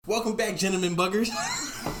Welcome back, gentlemen buggers.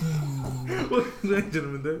 Welcome back,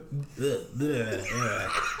 gentlemen.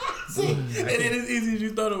 See, it ain't as easy as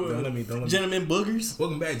you thought it was. Don't let me. Gentlemen boogers.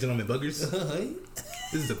 Welcome back, gentlemen buggers.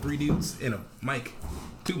 This is the 3 dudes and a mic.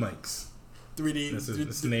 2 mics. 3D.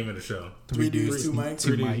 That's the name of the show. 3 dudes, 2 mics.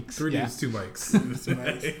 3 mics. 3 yeah. dudes, 2 mics. 3 dudes, 2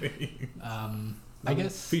 mics. I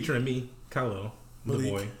guess Featuring me, Kylo, the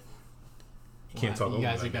Malik. boy. You can't talk you over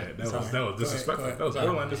guys like are that. good. That was disrespectful. Go ahead. That was Sorry.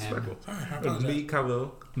 borderline disrespectful. Sorry, I It was me, apologize.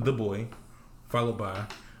 Kylo, the boy, followed by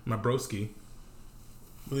my broski,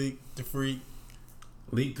 Bleak, the freak.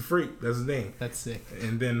 Leak the Freak. That's his name. that's sick.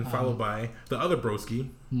 And then followed by the other broski.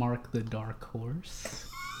 Mark the Dark Horse,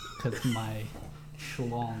 because my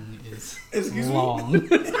schlong is Excuse me? long.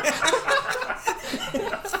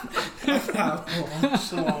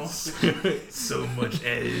 So much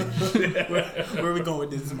edge. Where are we going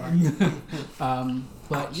with this, Mark?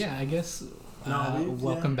 But yeah, I guess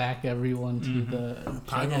welcome back everyone to the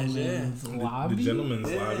Podcast, Gentleman's Lobby. The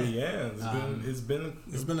gentleman's Yeah. lobby, yeah. It's been a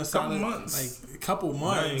couple solid months. like a couple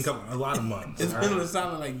months. A lot of months. It's been a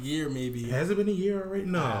solid like year maybe. Has it been a year already?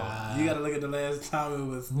 No. You gotta look at the last time it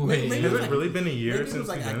was. Wait. maybe Has it it was really been a year maybe it since was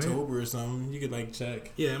like we've done it? October or something. You could like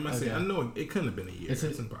check. Yeah, I might say. Okay. I know it couldn't have been a year. Is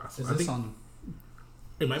it- It's impossible. Is I this think on?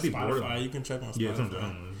 it might be Spotify. borderline. You can check on Spotify. Yeah, something.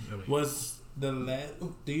 I mean, Was the last?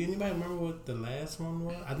 Do you anybody remember what the last one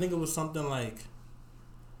was? I think it was something like.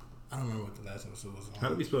 I don't remember what the last episode was on. how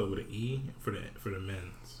do we spell it with an E for the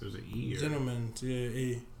men's? There's an E. Or? Gentlemen, yeah,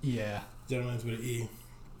 E. Yeah. Gentlemen's with an E.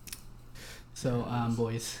 So,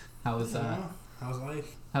 boys, how's How's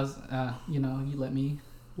life? you let me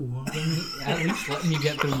at least let me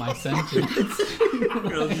get through my sentence. Sorry,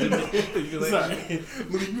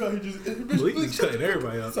 Malik, you out here just. Malik is cutting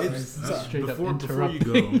everybody up. Sorry. It's- Straight up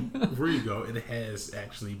before you go, it has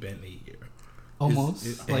actually been a year. Almost.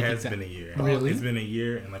 It like has exact- been a year. Really? It's been a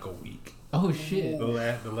year and like a week. Oh shit. The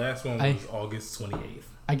last one was August 28th.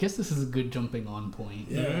 I guess this is a good jumping on point.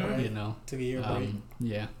 Yeah, right. You know. Took a year break.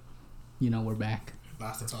 Yeah. We're back.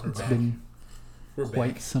 Lots to talk It's about. been We're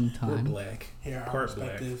quite back. some We're time. black. Here, our part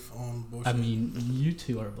black. perspective on bullshit. I mean, you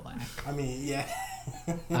two are black. Yeah.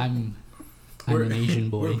 I'm We're- an Asian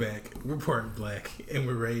boy. We're back. We're part black, and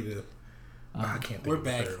we're ready to. I can't think We're of the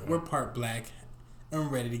back. third We're one. part black. I'm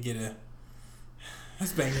ready to get a.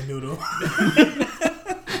 Let's bang a noodle. I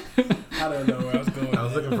don't know where I was going. I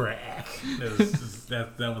was looking for an act.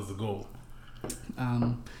 That was the goal.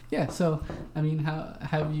 Yeah, so I mean, how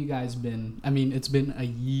have you guys been? I mean, it's been a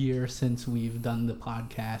year since we've done the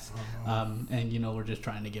podcast, and we're just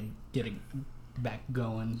trying to get it back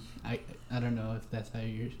going. I don't know if that's how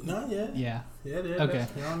you're. No, yeah. Yeah. Yeah, Okay.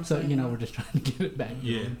 So we're just trying to get it back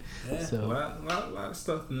Yeah. going. Yeah. A So lot of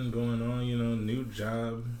stuff been going on. New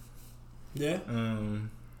job. Yeah.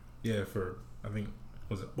 Yeah. For I think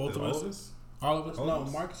was it Both of all us? All of us? All No, of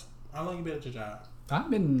us? Marcus, how long you been at your job? I've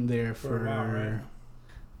been there For a while, right?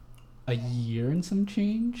 a year and some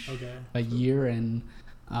change. Okay. A year and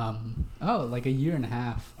like a year and a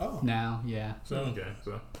half Oh. now. Yeah. So, Okay,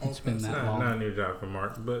 so It's been it's that not, long. not a new job for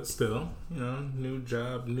Mark, but still, new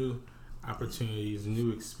job, new opportunities,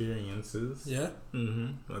 new experiences. yeah.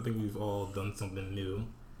 I think we've all done something new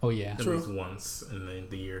Oh yeah. at True. least once in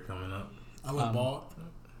the year coming up. I went bald.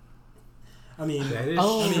 I mean, That is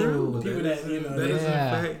Oh, true. people that that, is, you know, that is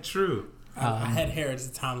yeah. in fact true. I had hair at the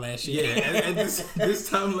time last year. Yeah, at this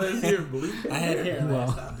time last year, believe it. I had hair Well,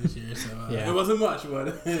 last time this year, so yeah. it wasn't much, but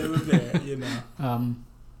it was there,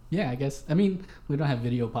 Yeah, I guess. I mean, we don't have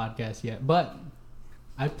video podcasts yet, but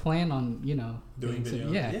I plan on, Doing some,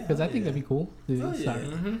 video. yeah, Yeah, because I think that'd be cool to Oh, yeah. start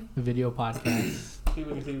a video podcast.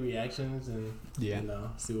 People can see reactions and Yeah.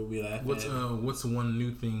 see what we laugh What's at. what's one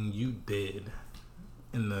new thing you did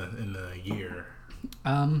in the year?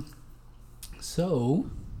 So,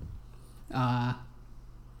 I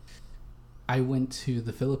went to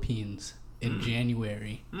the Philippines in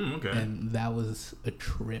January, Okay. and that was a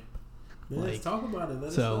trip. Let's like- talk about it. Let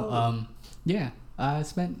us So, know. yeah, I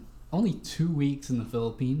spent only 2 weeks in the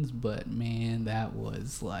Philippines, but man, that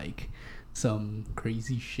was like some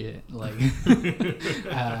crazy shit. Like,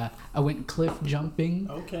 I went cliff jumping.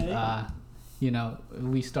 Okay.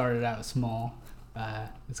 We started out small.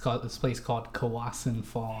 It's called this place called Kawasan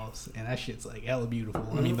Falls, and that shit's like hella beautiful.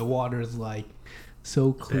 I mean, the water is like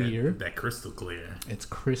so clear. That crystal clear. It's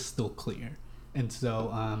crystal clear, and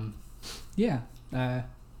so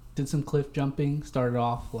did some cliff jumping. Started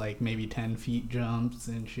off like maybe 10 feet jumps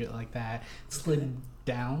and shit like that. Slid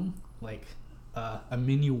down like a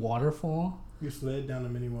mini waterfall. You slid down a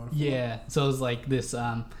mini waterfall. Yeah, so it was like this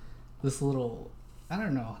little, I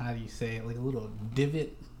don't know how do you say it, like a little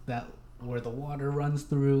divot where the water runs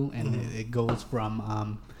through, and it goes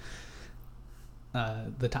from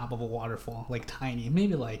the top of a waterfall, like tiny,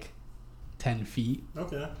 maybe like 10 feet.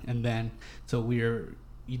 Okay. And then so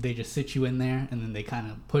they just sit you in there, and then they kind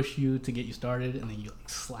of push you to get you started, and then you like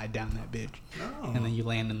slide down that bitch, and then you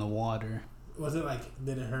land in the water. Was it like?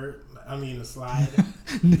 Did it hurt? I mean, the slide.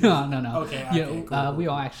 No. Okay. Yeah, Cool. we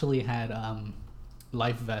all actually had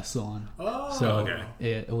life vests on. Oh. So okay.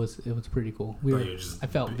 it was pretty cool. I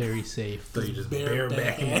felt very safe. So you just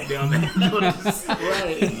barebacking it down there.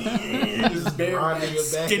 Right. Just riding your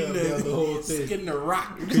back up down the whole thing. Skin the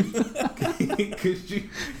rock.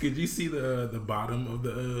 Could you see the bottom of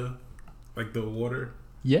the like the water?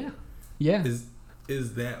 Yeah. Is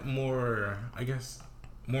that more, I guess,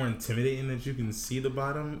 more intimidating that you can see the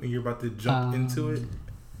bottom and you're about to jump into it?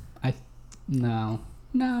 No,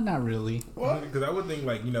 not really. Because I would think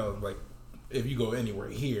like if you go anywhere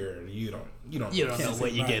here, you don't know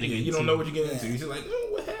what you're getting into. You don't know what you're getting into. You're just like, oh,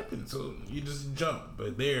 what happened? So you just jump.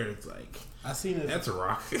 But there, it's like that's a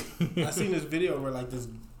rock. I seen this video where like this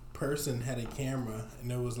person had a camera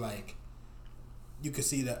and it was like you could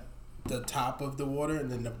see the top of the water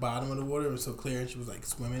and then the bottom of the water was so clear and she was like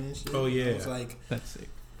swimming and shit. Oh yeah, it was like that's sick.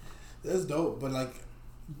 That's dope. But like,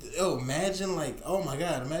 imagine like, oh my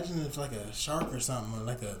god, imagine if like a shark or something or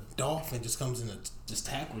like a dolphin just comes in and just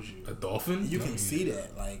tackles you. A dolphin? You can see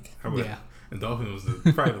that, like. Yeah. A dolphin was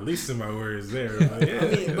probably the least of my worries there. Like, yeah.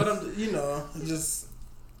 I mean, but I'm just.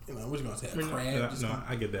 What you gonna say? A crab? No,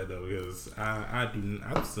 I get that though because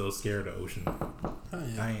I'm still scared of the ocean. Oh,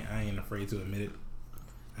 yeah. I ain't afraid to admit it.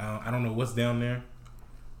 I don't know what's down there.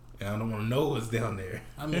 And I don't want to know what's down there.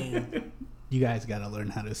 I mean, you guys gotta learn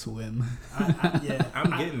how to swim. Yeah,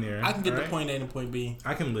 I'm getting there. I can get to point A to point B.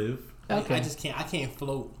 I can live. Okay. I just can't. I can't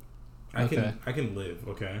float. I can live.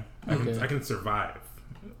 Okay. I can survive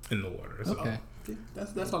in the water. So. Okay.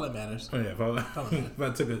 That's all that matters. Oh yeah, if I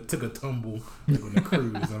took a tumble like on a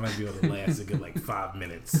cruise, I might be able to last a good like 5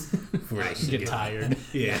 minutes before I get tired.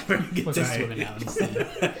 Yeah, get Just tired. swimming out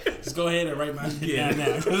instead. Just go ahead and write my shit down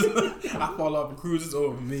now. I fall off a cruise, it's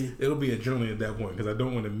over for me. It'll be adrenaline at that point because I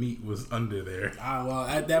don't want to meet what's under there. Well,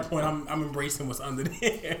 at that point, I'm embracing what's under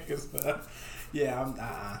there.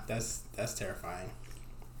 That's terrifying.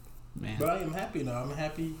 Man. But I am happy though. I'm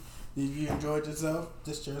happy that you enjoyed yourself.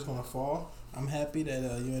 This chair's gonna fall. I'm happy that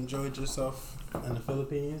you enjoyed yourself in the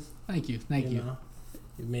Philippines. Thank you. You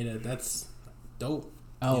made it. That's dope.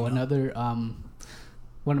 Oh, another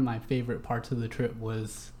one of my favorite parts of the trip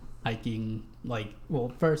was hiking. Like,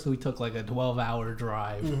 well, first we took like a 12-hour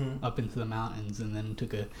drive up into the mountains, and then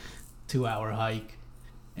took a 2-hour hike,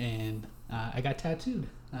 and I got tattooed.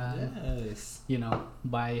 Yes.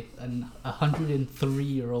 By a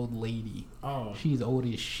 103-year-old lady. Oh, she's old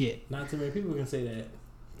as shit. Not too many people can say that.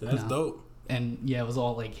 That's dope. And yeah, it was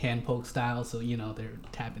all like hand poke style, so they're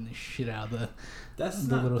tapping the shit out of the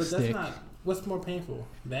little stick. That's not. What's more painful,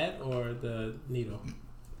 that or the needle?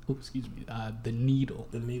 Oh, excuse me. The needle.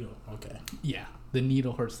 The needle. Okay. Yeah, the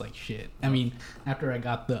needle hurts like shit. I mean, after I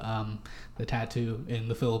got the tattoo in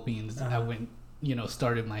the Philippines, I went,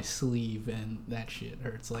 started my sleeve, and that shit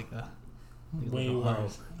hurts like a. Way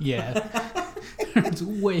worse. Yeah. It's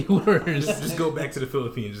way worse. Just go back to the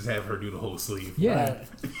Philippines. Just have her do the whole sleeve. Yeah. Right.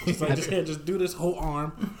 It's like just do this whole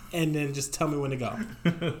arm, and then just tell me when to go.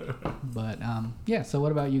 But yeah. So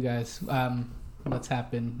what about you guys? What's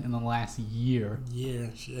happened in the last year? Yeah,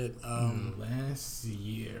 shit. Last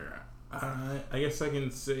year, I guess I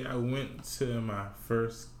can say I went to my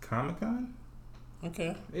first Comic-Con.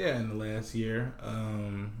 Okay. Yeah, in the last year,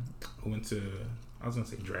 I went to. I was gonna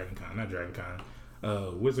say Dragon Con, not Dragon Con.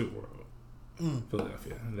 Wizard World,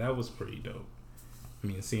 Philadelphia. That was pretty dope. I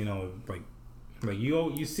mean, seeing all like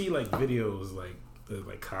you see like videos like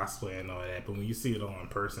cosplay and all that, but when you see it all in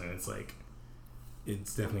person,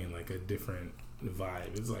 it's definitely like a different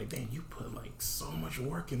vibe. It's like, damn, you put like so much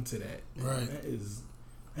work into that. Right. That is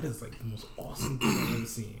like the most awesome thing I've ever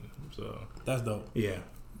seen. So that's dope. Yeah,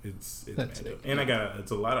 it's That's dope. And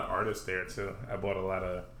it's a lot of artists there too. I bought a lot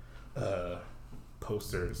of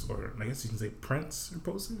posters, or I guess you can say prints or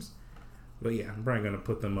posters. But yeah, I'm probably gonna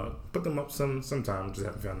put them up sometime. Just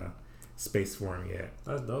haven't found a space for them yet.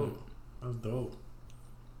 That's dope. That's dope.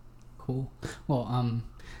 Cool. Well,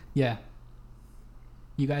 yeah.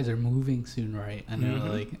 You guys are moving soon, right? I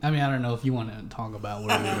know, I don't know if you want to talk about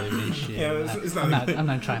where you live and shit. Yeah, it's not. I'm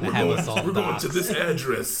not trying to have us all. We're going to this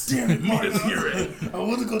address. Damn it, meet us here at. I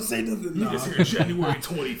wasn't gonna say nothing. Meet us here January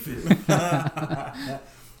 25th.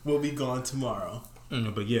 We'll be gone tomorrow.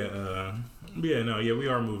 But we are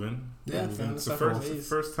moving. Yeah, it's the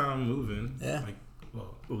first time moving. Yeah.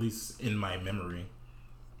 At least in my memory.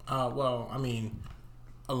 Well, I mean,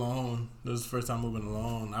 alone. This is the first time moving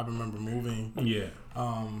alone. I remember moving. Yeah.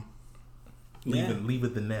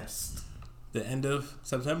 leaving the nest. The end of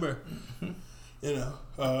September. You know,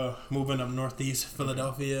 moving up northeast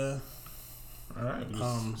Philadelphia. All right,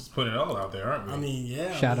 just putting it all out there, aren't we? I mean,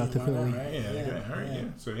 yeah. Shout out to why Philly. not, right? Yeah. All right, yeah.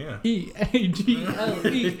 So yeah.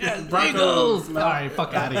 EAGLES. Broncos. All right,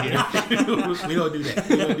 fuck out of here. We don't do that.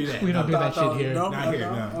 We don't do that. We don't do that shit here. No, Not here.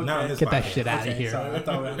 No. Okay. Not in this Get that podcast. shit out of here. Sorry, I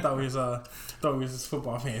thought we was just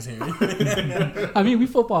football fans here. I mean, we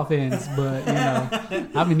football fans, but you know,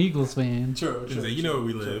 I'm an Eagles fan. True. You know where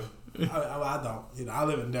we live. I don't. You know, I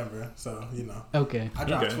live in Denver, so you know. Okay. I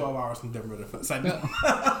drive Okay. 12 hours from Denver to. First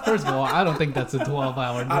of all, I don't think that's a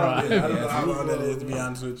 12-hour drive. I don't know how long that is, to be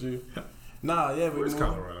honest with you. Nah, yeah, Where's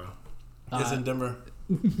Colorado? It's in Denver.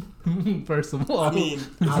 First of all, I mean,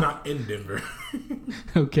 It's not in Denver.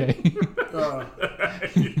 okay.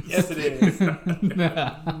 Yes, it is.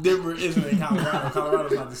 Denver isn't in Colorado.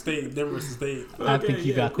 Colorado's not the state. Denver's the state. I think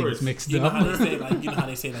you got of course. things mixed You know up. how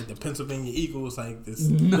they say like the Pennsylvania Eagles like this.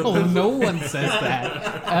 No one says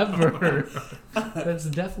that ever. That's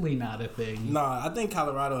definitely not a thing. No, I think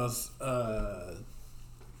Colorado's. I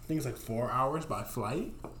think it's like 4 hours by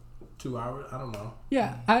flight. 2 hours. I don't know.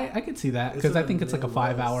 Yeah, I could see that because I think it's like a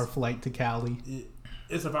Midwest. 5-hour flight to Cali.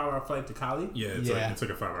 It's a 5 hour flight to Cali. Yeah, it's like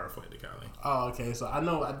a 5-hour flight to Cali. Oh, okay. So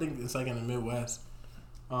I think it's like in the Midwest.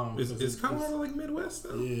 Is Colorado like Midwest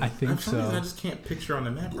though? Yeah. I think For some reason, I so. just can't picture on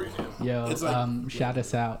the map right now. Yo, It's like- shout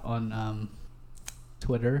us out on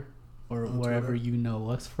Twitter or On wherever Twitter. you know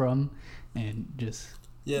us from, and just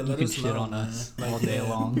Yeah, you let can us shit know, on man. us Like, all day yeah.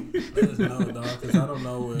 long. Let us know, dog, because I don't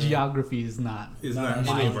know where. Geography is not. It's Nah, not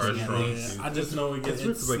I any of know, our yeah, strong yeah. suits. I just know it It's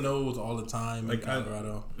like- snows all the time like, in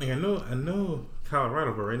Colorado. I know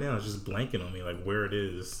Colorado, but right now it's just blanking on me, like where it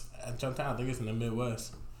is I think it's in the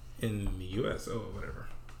Midwest. in the U.S. Oh, whatever.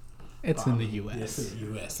 It's in the Yes, U.S. in the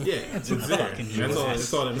U.S. Yeah, it's there. fucking That's all. US.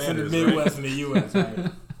 That's all that It's in the matters. Midwest in the U.S.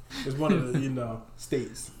 Right? It's one of the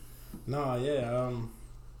states. No, yeah.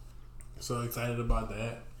 So excited about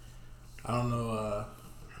that. I don't know.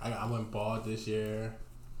 I went bald this year.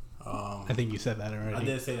 I think you said that already. I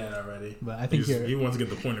did say that already. But I think He wants to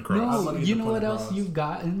get the point across. I No, wanna get you the know point what else across. you've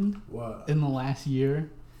gotten What? in the last year?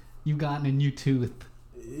 You've gotten a new tooth.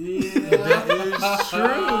 Yeah, That is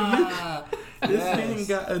true. This man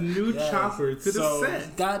got a new Yes. chopper to the So,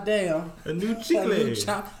 set. Goddamn. A new A new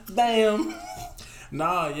chicle. Damn.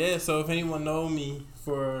 Nah, yeah. So if anyone know me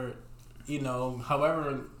for,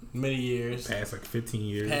 however many years, Past like 15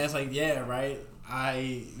 years. right.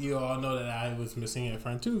 You all know that I was missing a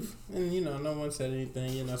front tooth, and no one said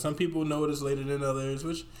anything. Some people noticed later than others,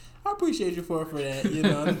 which I appreciate you for that.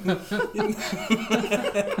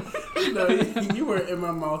 You were in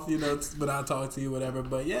my mouth, when I talked to you, whatever.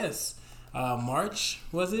 But yes, March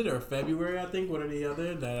was it or February? I think one or the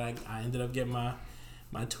other that I ended up getting my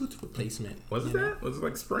tooth replacement. Was it that? Was it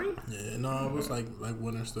like spring? Yeah, no, it was like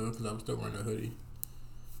winter still because I was still wearing a hoodie.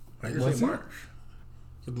 I Was guess it? March.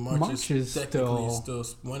 'Cause March March is is technically still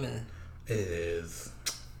winter. It is.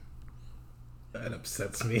 That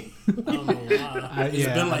upsets me. I don't know why. It's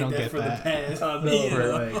yeah, been I like don't that get for that. the past.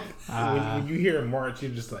 Like, when you hear March,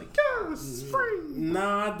 you're just like, yeah, it's spring.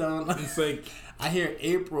 No, I don't. It's like, I hear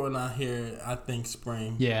April and I think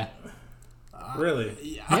spring. Yeah. really?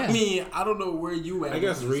 Yeah. I mean, I don't know where you at. I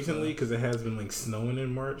guess with this recently, stuff. because it has been like snowing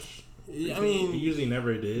in March. Yeah, I It mean, usually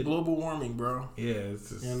never did. global warming, bro. Yeah, it's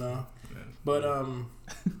just. But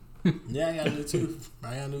yeah, I got a new tooth.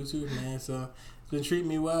 Man. So it's been treating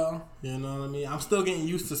me well. You know what I mean? I'm still getting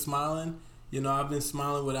used to smiling. I've been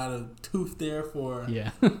smiling without a tooth there for, Yeah.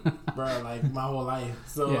 bro, like my whole life.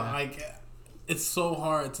 So Yeah. like, it's so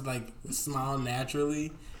hard to like smile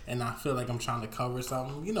naturally, and I feel like I'm trying to cover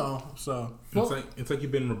something. So It's like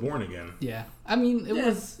you've been reborn again. Yeah. I mean, it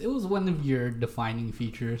Yeah. was one of your defining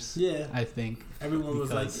features. Yeah. I think. everyone was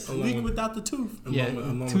Because- like, leave without the tooth. Yeah.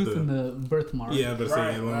 along with Tooth the- and the birthmark. Yeah, but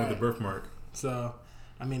Right, say along with right. the birthmark. So,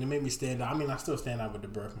 I mean, it made me stand out. I mean, I still stand out with the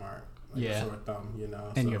birthmark. Like Yeah. a short thumb,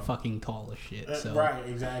 And so. you're fucking tall as shit. So. Right,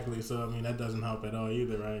 exactly. So, I mean, that doesn't help at all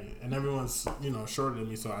either, right? And everyone's, shorter than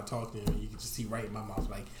me, so I talk to them. You can just see right in my mouth,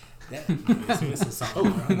 like, that. He's missing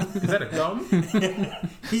something, bro. Is that a gum?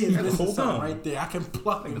 He is Got a missing whole something gum. right there. I can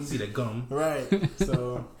pluck I can him. see that gum. Right.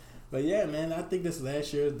 So, but yeah, man, I think this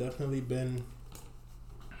last year has definitely been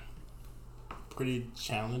pretty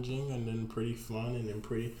challenging and then pretty fun and then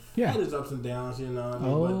pretty. Yeah. There's ups and downs, But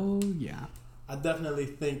Oh yeah. I definitely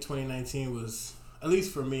think 2019 was, at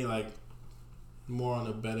least for me, like more on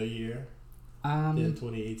a better year than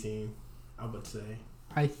 2018. I would say.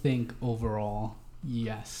 I think overall,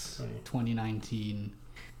 yes, Right. 2019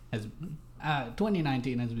 has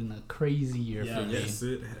been a crazy year Yeah. for me. Yes,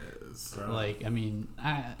 it has. Bro. Like, I mean,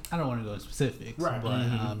 I don't want to go specifics, Right. but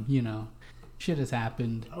Mhm. shit has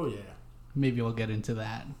happened. Oh yeah. Maybe we'll get into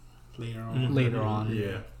that Later on. Mm-hmm. later on.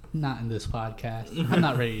 Yeah. Not in this podcast. I'm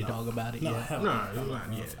not ready to talk about it No, yet. hell No, it's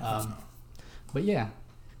not yet. But yeah,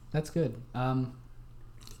 that's good.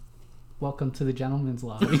 Welcome to the gentleman's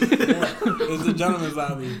lobby. It's the gentleman's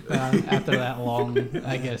lobby. After that long,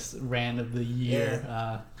 I guess, rant of the year.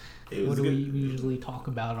 It What was do we good. usually talk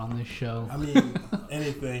about on this show? I mean,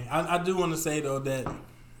 anything. I do want to say though that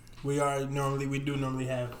we do normally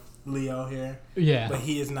have Leo here, Yeah. but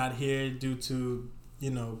he is not here due to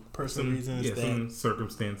personal reasons. Yeah, that some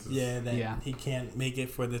circumstances. Yeah. he can't make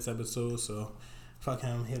it for this episode. So fuck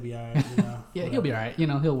him. He'll be alright. Yeah, he'll be all right.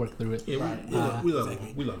 He'll work through it. Yeah, Right. we love Exactly.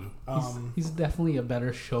 him. We love him. He's definitely a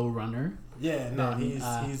better showrunner. Yeah, no, Then,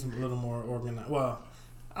 he's a little more organized. Well,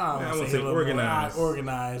 I I don't wouldn't want to say say organized.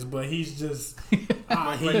 organized, but he's just He's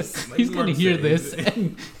gonna Mark hear said, this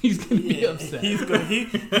and he's gonna be upset. He's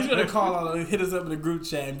gonna call out, hit us up in the group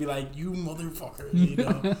chat and be like, "You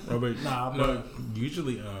motherfuckers," Robert, Nah, no,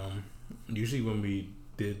 usually when we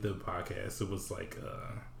did the podcast, it was like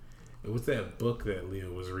it was that book that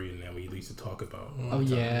Leo was reading that we used to talk about. Oh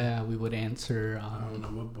yeah, we would answer. I don't know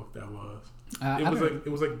what book that was. It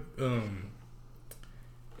was like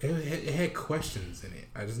it had questions in it.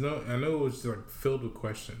 I know it was just like filled with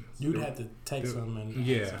questions. You'd have to text them and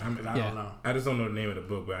yeah, answer them, 'cause I don't know. I just don't know the name of the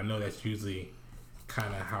book, but I know that's usually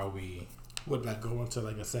kind of how we Would like go into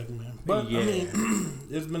like a segment, but Yeah. I mean,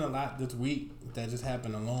 there's been a lot this week that just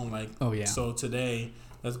happened alone. Like, Oh yeah. so today,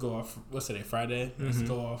 let's go off. What's today? Friday. Let's Mhm.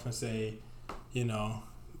 go off and say,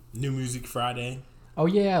 New Music Friday. Oh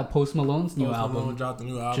yeah, Post Malone's new Post album Malone dropped a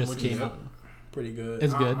new album, just which came is out. pretty good.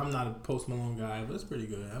 It's good. I'm not a Post Malone guy, but it's pretty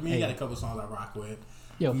good. I mean, he Hey. got a couple songs I rock with.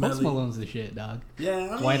 Yo, Post Melly. Malone's the shit, dog. Yeah,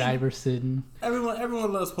 I mean, White Iverson.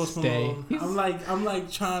 Everyone loves Post Stay. Malone. He's-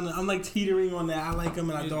 I'm like teetering on that. I like him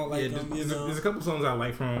and I don't like him. There's a couple songs I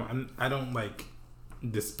like from him. I don't like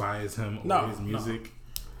despise him or No, his music,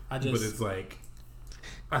 I but just it's like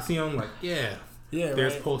I see him like yeah.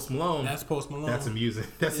 There's Right. Post Malone. That's Post Malone. That's a music.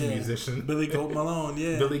 That's Yeah. a musician. Billy Goat Malone.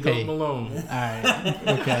 Yeah. Billy Goat Hey. Malone. All right.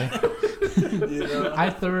 Okay. You I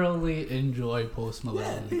thoroughly enjoy Post Yeah,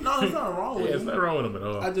 Malone. no, there's nothing wrong Yeah, with it's it. not wrong with him at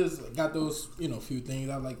all. I just got those, few things.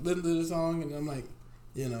 I like listen to the song and I'm like,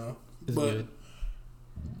 It's but good.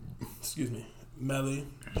 excuse me, Melly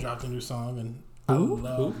dropped a new song and Who?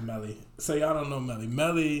 I love Melly. So y'all don't know Melly.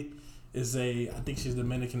 Melly is I think she's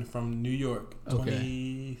Dominican from New York.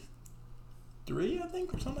 Okay. 23, I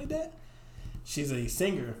think, or something like that. She's a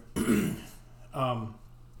singer.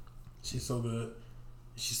 She's so good.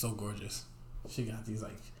 She's so gorgeous. She got these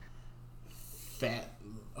like fat,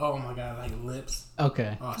 oh my god, like lips.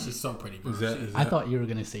 Okay. Oh, she's so pretty. Bro. Is that- She- is I thought you were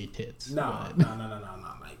gonna say tits. no, but-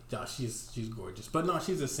 no. Like, she's gorgeous. But no,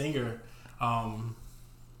 she's a singer.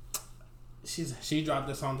 She dropped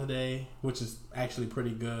a song today, which is actually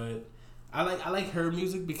pretty good. I like her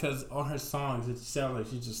music because on her songs it sounds like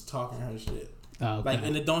she's just talking her shit. Oh, okay. Like,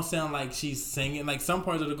 and it don't sound like she's singing. Like some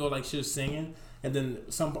parts of it go like she's singing, and then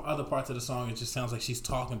some other parts of the song it just sounds like she's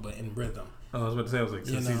talking, but in rhythm. I was about to say, I was like,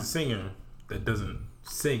 since You know. he's a singer that doesn't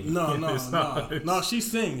sing. No, in his songs. no. She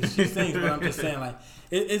sings, but I'm just saying, like,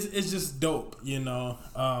 it's just dope,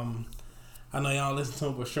 I know y'all listen to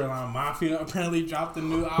it, but Shoreline Mafia apparently dropped a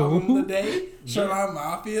new album today. Shoreline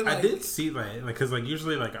Mafia, like, I did see that, like, cause like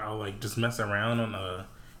usually like I'll like just mess around on on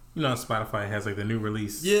Spotify has like the new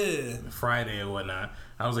release yeah. Friday or whatnot.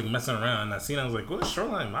 I was like messing around and I seen, I was like, what's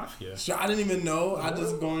Shoreline Mafia? I didn't even know. I go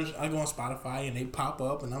on Spotify and they pop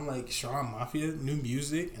up and I'm like, Shoreline Mafia, new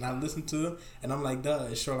music, and I listen to it and I'm like, duh,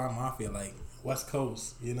 it's Shoreline Mafia, like West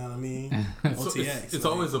Coast, you know what I mean? So OTX. it's like,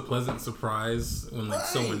 always a pleasant surprise when like Right.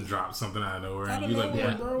 someone drops something out of nowhere Out and of you like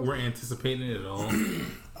nowhere, bro. we're anticipating it at all.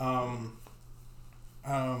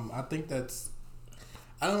 I think that's.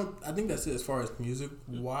 I think that's it as far as music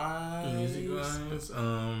wise. Music wise,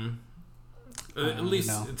 at don't least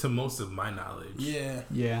know. to most of my knowledge. Yeah.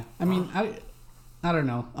 Yeah. I mean, I don't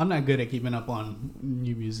know. I'm not good at keeping up on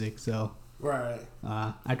new music, so Right.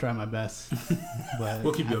 I try my best. But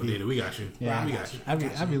We'll keep you I be- updated. We got you. Yeah, we got you.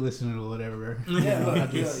 I be listening to whatever. Yeah, I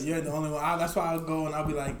look, just- you're the only one. That's why I'll go and I'll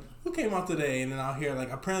be like, "Who came out today?" And then I'll hear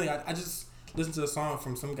like, apparently, I just listened to a song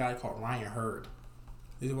from some guy called Ryan Hurd.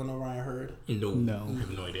 Does anyone know Ryan Hurd? No. I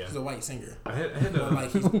have no idea. He's a white singer. I had But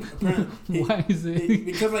like, he's apparently Why is it?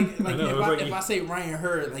 because like I know, it's like if I say Ryan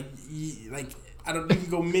Hurd, like I don't, you can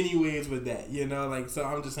go many ways with that, like. So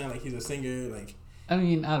I'm just saying like he's a singer, like. I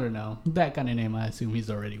mean, I don't know. That kind of name, I assume he's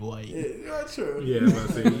already white. Yeah, true. Yeah, I was about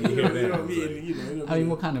to say, you hear that, You know, I was like- you know, I mean,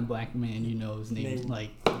 what kind of black man his name's Name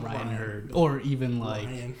like Ryan Ryan. Hurd, or even like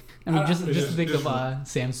Ryan. I mean, just think just- of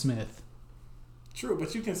Sam Smith. True,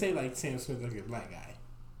 but you can say like Sam Smith like a black guy.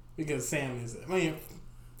 because Sam is. I mean,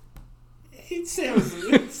 Sam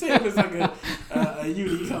is like a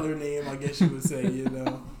unicolor name, I guess you would say. You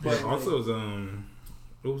know. But yeah, also,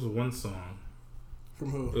 it was one song. From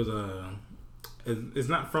who? It was it's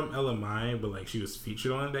not from LMI, but like she was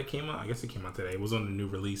featured on it that came out. I guess it came out today. It was on the new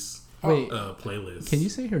release playlist. Can you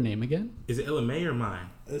say her name again? Is it LMA or Mai?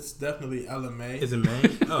 It's definitely LMA. Is it May?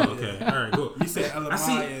 Oh, okay. Yeah. All right, cool. You said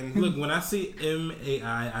LMI look, when I see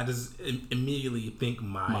MAI, I just immediately think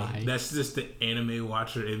Mai. That's just the anime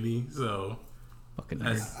watcher in me. So fucking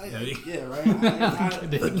yeah, right.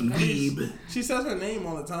 I she says her name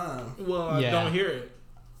all the time. Well, I don't hear it.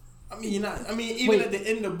 I mean, you're not. I mean, even at the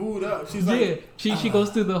end of Boot Up, she's like, she goes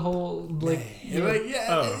through the whole like, you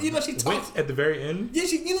know, she talks at the very end. Yeah,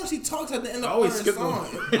 she talks at the end of always her skip song.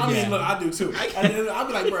 I mean, look, I do too. I'll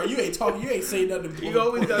be like, bro, you ain't talking, you ain't saying nothing. You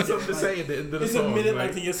always got something to say at the end of the song. It's a minute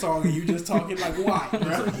like to your song, and you just talking like, why, bro?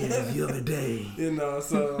 Like, yeah, the other day, you know.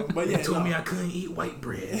 So, but yeah, they told me I couldn't eat white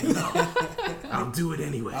bread. I'll do it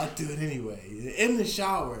anyway. In the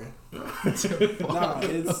shower.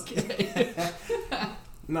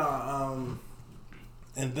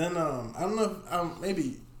 And then I don't know if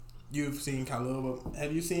maybe you've seen Khalil, but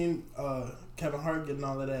have you seen Kevin Hart getting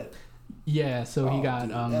all of that? Yeah, so he got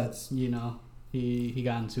he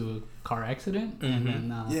got into a car accident, and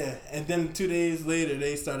then and then 2 days later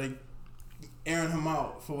they started airing him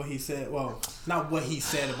out for what he said. Well, not what he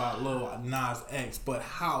said about Lil Nas X, but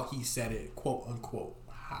how he said it, quote unquote,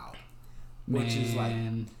 how, which is like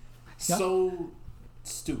so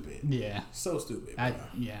stupid. Yeah. So stupid.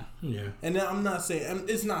 Yeah. And then I'm not saying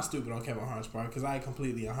it's not stupid on Kevin Hart's part, because I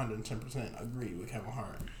completely 110% agree with Kevin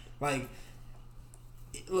Hart. Like,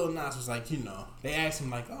 Lil Nas was like, they asked him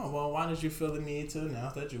like, oh, well, why did you feel the need to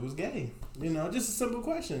announce that you was gay? Just a simple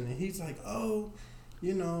question. And he's like, oh,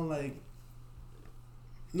 like,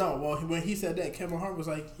 no, well, when he said that, Kevin Hart was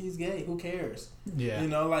like, he's gay, who cares? Yeah.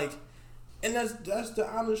 Like, and that's the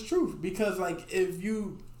honest truth, because like, if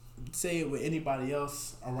you say it with anybody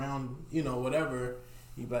else around, whatever,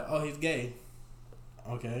 you'd be like, oh, he's gay.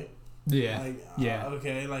 Okay. Yeah. Like,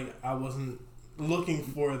 okay, like, I wasn't looking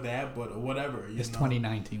for that, but whatever. It's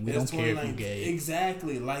 2019. We don't care if you're gay.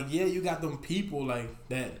 Exactly. Like, yeah, you got them people, like,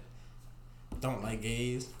 that don't like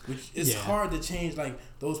gays, which is hard to change, like,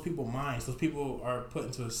 those people's minds. Those people are put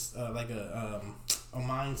into a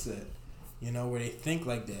mindset, where they think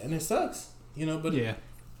like that. And it sucks, but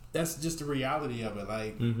that's just the reality of it.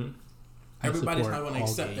 Like, everybody's not going to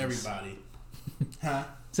accept everybody. Huh?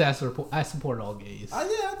 So I support all gays.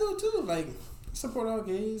 I do too. Like, support all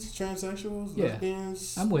gays, transsexuals,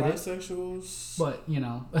 lesbians, I'm with bisexuals. But,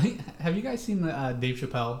 have you guys seen the Dave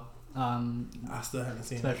Chappelle I still haven't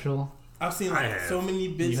seen special? I've seen so many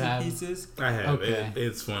bits and pieces. I have. Okay.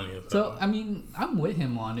 It's funny. So, I mean, I'm with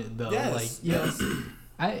him on it, though. Yes.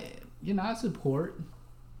 I support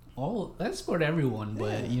everyone,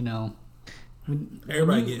 but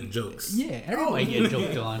everybody getting jokes. Yeah, everybody getting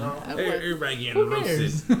joked on. Everybody getting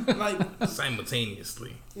roasted, like,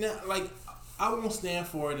 simultaneously. Now, like, I won't stand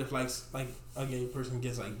for it if like a gay person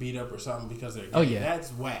gets like beat up or something because they're gay. Oh yeah,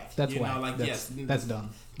 that's whack. That's whack. That's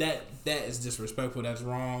dumb. That is disrespectful. That's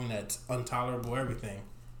wrong. That's intolerable. Everything.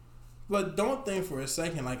 But don't think for a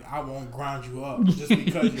second like I won't grind you up just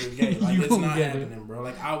because you're gay. Like, it's not happening, bro.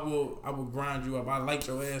 Like, I will grind you up. I light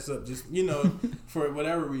your ass up just for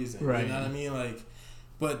whatever reason. Right. You know what I mean? Like,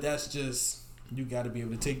 but that's just, you got to be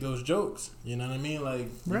able to take those jokes. You know what I mean? Like,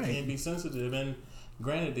 you can't be sensitive. And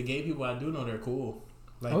granted, the gay people I do know, they're cool.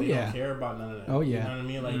 Like, they don't care about none of that. Oh yeah. You know what I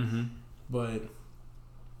mean? Like, but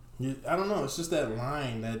I don't know. It's just that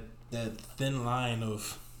line, that thin line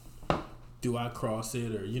of, do I cross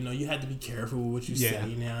it, or you had to be careful with what you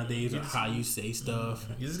say nowadays, or how you say stuff.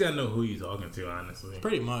 You just gotta know who you're talking to, honestly.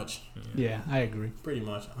 Pretty much. Yeah, I agree. Pretty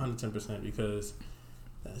much, 110%, because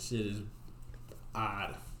that shit is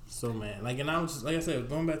odd. So mad. Like, and I was just, like I said,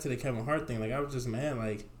 going back to the Kevin Hart thing. Like, I was just mad.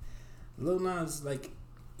 Like, Lil Nas, like,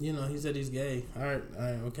 he said he's gay. All right,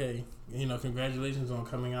 okay. Congratulations on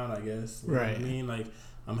coming out, I guess. You know what I mean? Like,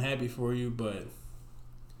 I'm happy for you, but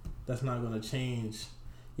that's not gonna change.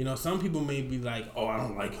 Some people may be like, oh, I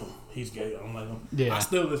don't like him. He's gay. I don't like him. Yeah. I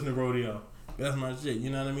still listen to Rodeo. That's my shit. You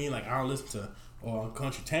know what I mean? Like, I don't listen to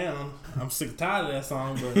Country Town. I'm sick and tired of that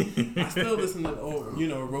song, but I still listen to,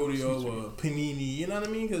 Rodeo or Panini. You know what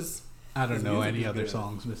I mean? Because I don't know any other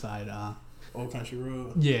songs beside Old Country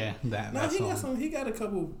Road. Yeah, that song. He got a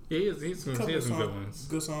couple. He has some good ones.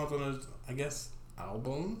 Good songs on his, I guess,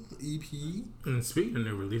 album, EP. And speaking of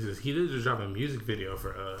new releases, he did just drop a music video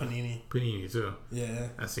for Panini too. Yeah,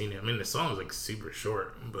 I seen it. I mean, the song's like super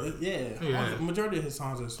short, but the majority of his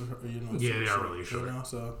songs are they are really short.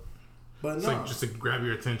 So But It's no, like just to grab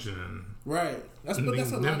your attention and right. That's a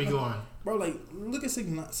then lot. be going. Bro, like, look at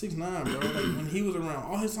 6ix9ine, bro. Like, when he was around,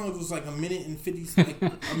 all his songs was like a minute and 50, like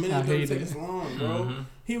a minute and 30 seconds long, bro. Mm-hmm.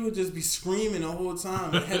 He would just be screaming the whole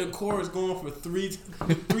time. It had a chorus going for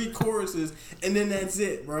three choruses, and then that's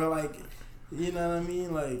it, bro. Like, you know what I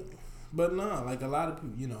mean? Like, but no, like a lot of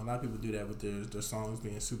people do that with their songs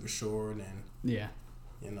being super short and Yeah.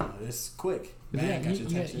 it's quick. Yeah, Got your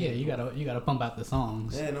attention. you gotta pump out the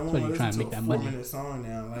songs. Yeah, no so one you listens try and to make a that money. 4-minute song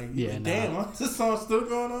now. Like, Yeah, damn, what's this song still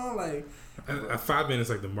going on? Like, 5 minutes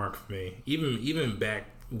like the mark for me. Even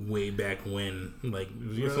way back when, like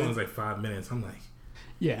your Really? song's like 5 minutes. I'm like,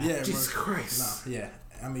 Yeah. Jesus bro. Christ. No, yeah.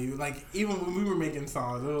 I mean, like, even when we were making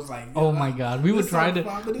songs, it was like, Oh my God, we would this try song to.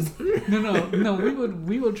 5 minutes? No.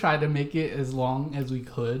 We would try to make it as long as we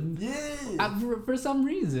could. Yeah. For some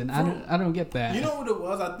reason, I don't get that. You know what it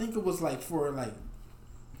was? I think it was like for like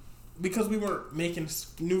because we weren't making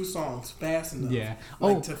new songs fast enough. Yeah.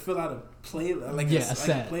 Like to fill out a playlist, like a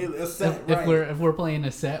set. A set. If Right. if we're playing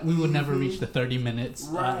a set, we would never Mhm. reach the 30 minutes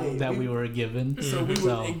Right. that we were given. So we would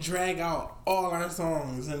like, drag out all our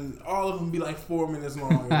songs, and all of them be like 4 minutes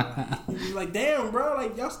long. And you'd be like, damn, bro,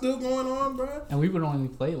 like y'all still going on, bro? And we would only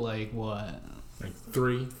play like what? Like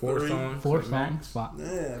 4 songs. 4 like songs? max. 5.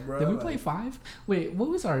 Yeah, bro. Did we like, play 5? Wait, what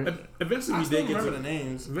was our? Eventually I we still did get remember to the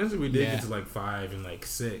names. Eventually we did Yeah. get to like 5 and like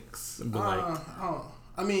 6. But like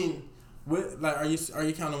I mean, with like, are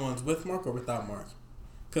you counting ones with Mark or without Mark?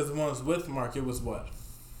 Because the ones with Mark, it was what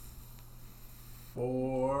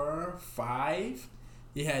 4, 5.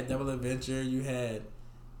 You had Double Adventure. You had,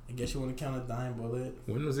 I guess you want to count a Dying Bullet.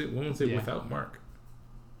 when was it Yeah. without Mark?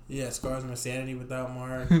 Yeah, Scars of Insanity without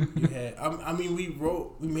Mark. You had, I mean, we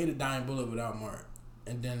made a Dying Bullet without Mark,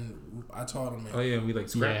 and then I taught him. Oh yeah, we like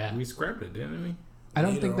scrapped it, didn't we? I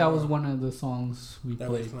don't Later think that was on. one of the songs we That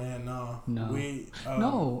played. was playing. No. No.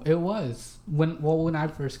 No, It was when I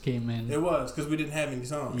first came in. it was because we didn't have any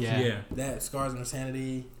songs. Yeah. That Scars of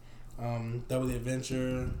Insanity, Double the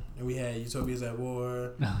Adventure, and we had Utopias at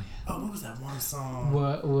War. No, Oh, what was that one song?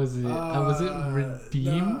 What was it? Was it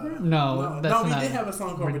Redeemer? No, that's no, we not. did have a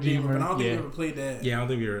song called Redeemer, but I don't think we ever played that. Yeah, I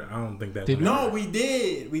don't think that. Did one we? No, ever- we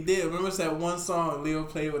did. Remember that one song Leo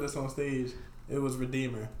played with us on stage? It was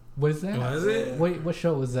Redeemer. Was that? Was it? Wait, what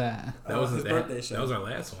show was that? That was his birthday show. That was our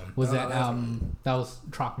last one. Was Oh, that that's right. that was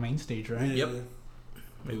Troc Main Stage, right? Yeah. Yep.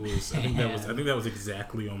 It was. I think that was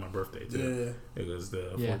exactly on my birthday too. Yeah. It was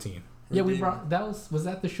the Yeah. 14th. Yeah, we Redeemer. brought was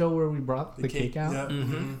that the show where we brought the cake out? Yeah.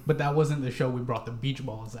 Mhm. But that wasn't the show we brought the beach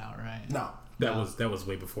balls out, right? No. That No. was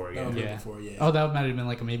way before. That Yeah. was way Yeah. before, yeah. Oh, that might have been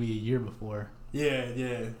like maybe a year before,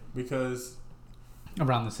 Yeah, because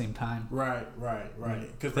around the same time. right.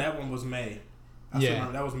 Because that one was May. I Yeah. still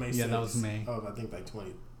remember that was May 6th. Yeah, that was May. Oh, I think like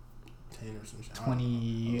 2010 or some shit.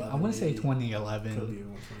 20. I 11 want to say maybe. Could 2011. be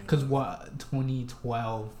 2011. Because what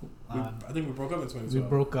 2012? I think we broke up in 2012. We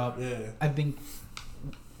broke up. Yeah. I think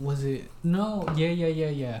was it no? Yeah.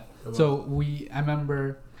 It So I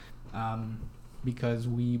remember, because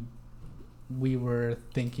we were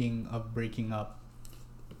thinking of breaking up.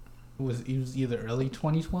 It was either early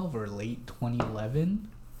 2012 or late 2011.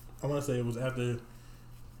 I want to say it was after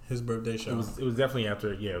his birthday show. It was definitely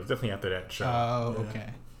after. Yeah, it was definitely after that show. Oh, Yeah. okay.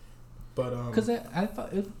 But Because I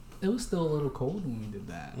thought it was still a little cold when we did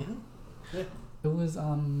that. mhm. Yeah. It was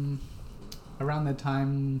around the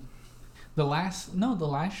time. The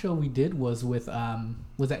last show we did was with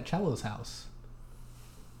was at Cello's house.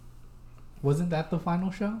 Wasn't that the final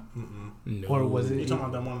show? No. Or was it- You talking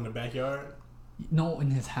about that one in the backyard? No, in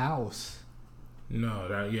his house. No,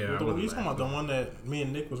 that yeah. You talking about the one that me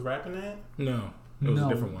and Nick was rapping at? No, it was a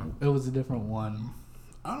different one. It was a different one.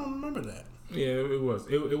 I don't remember that. Yeah, it was.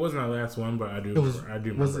 It wasn't our last one, but I do. It was- Remember, I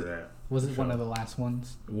do was remember that. Was it Sure. one of the last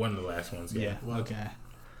ones? One of the last ones. Yeah. Okay.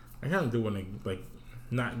 I kind of do want to like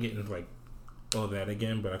not get into like all that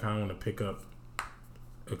again, but I kind of want to pick up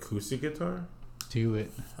acoustic guitar. Do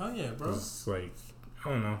it. Oh yeah, bro. It's like I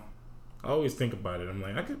don't know. I always think about it. I'm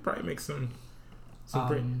like I could probably make some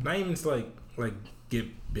not even to like get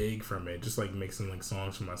big from it. Just like make some like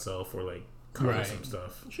songs for myself or like cover Right. some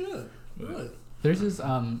stuff. Sure. Good. There's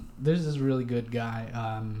this really good guy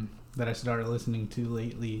that I started listening to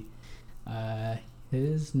lately.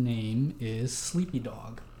 His name is Sleepy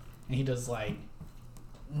Dog, and he does like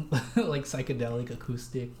like psychedelic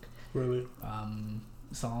acoustic Really?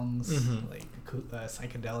 songs, Mhm. like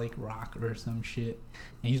psychedelic rock or some shit.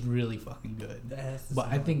 And he's really fucking good. That has to But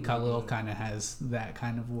I sound think really Khalil good. kind of has that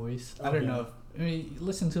kind of voice. I Oh, don't yeah. know I mean,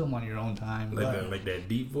 listen to them on your own time. Like that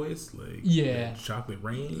deep voice, like Yeah. Chocolate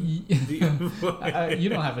Rain. You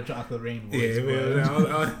don't have a Chocolate Rain voice. Yeah,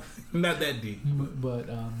 man, not that deep. But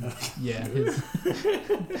yeah, his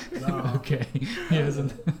No. okay. He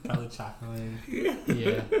hasn't. Color chocolate.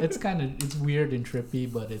 Yeah, it's weird and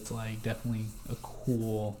trippy, but it's like definitely a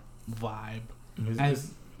cool vibe. What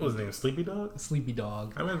was his name? Sleepy Dog? Sleepy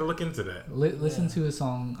Dog. I meant to look into that. Listen to his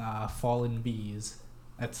song "Fallen Bees."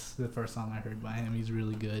 That's the first song I heard by him. He's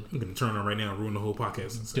really good. I'm gonna turn on right now and ruin the whole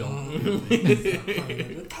podcast.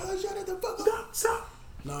 Stop.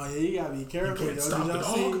 No, yeah, you gotta be careful. You can't stop the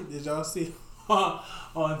dog. Did y'all see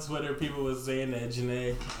on Twitter people was saying that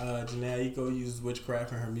Janae Aiko uses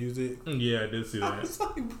witchcraft in her music? Yeah, I did see I that. was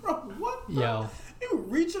like, bro, what? Bro? Yo, You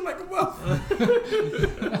reaching like a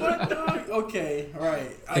motherfucker. What, dog? Okay, all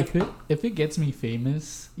right. if it gets me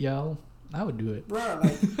famous, yo, I would do it. Bro,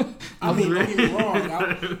 like, I mean, don't get me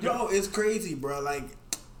wrong. Yo, it's crazy, bro. Like,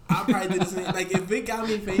 I probably did the same. Like, if it got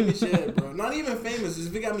me famous, yeah, bro. Not even famous.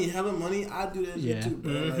 If it got me hella money, I'd do that shit too,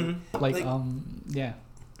 bro. Mm-hmm. Like, yeah,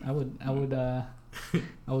 I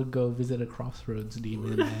would go visit a Crossroads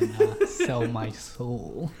demon and sell my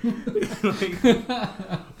soul.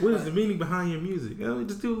 What is the meaning behind your music? Oh,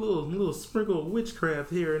 just do a little sprinkle of witchcraft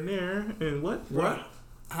here and there, and what?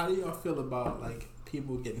 How do y'all feel about like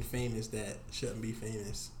people getting famous that shouldn't be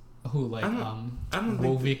famous? Who like I don't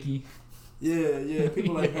Wo think Vicky? Yeah,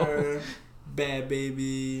 people like her, Bad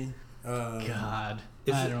Baby. God,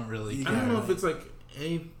 Is I it- don't really. I don't know Right. if it's like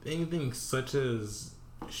anything such as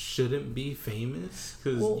shouldn't be famous,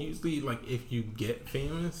 because Well- usually, like, if you get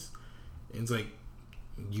famous, it's like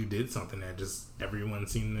you did something that just everyone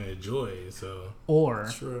seemed to enjoy. So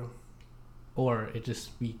True. Or it just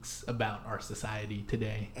speaks about our society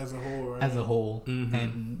today As a whole, right? as a whole, Mhm.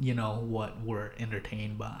 and you know what we're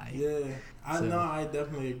entertained by. Yeah, I So- know. I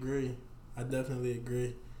definitely agree.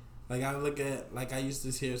 Like, I look at, like, I used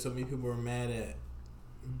to hear so many people were mad at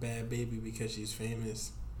Bad Baby because she's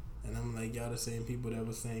famous. And I'm like, y'all the same people that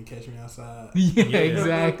was saying Catch Me Outside. Yeah, Yeah.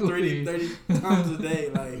 exactly. 30 times a day.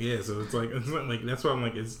 Like, yeah, so it's not like that's why I'm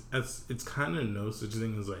like it's kind of no such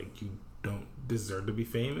thing as like you don't deserve to be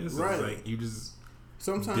famous. Right. It's like you just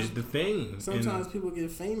sometimes did the thing. sometimes people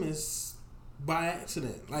get famous by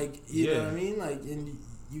accident. Like, you know Yeah. what I mean? Like, and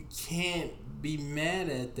you can't be mad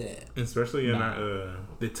at that. especially in Nah.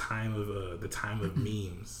 the time of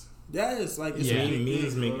memes. That is like, it's Yeah. a big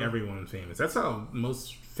Memes thing, make bro. everyone famous. That's how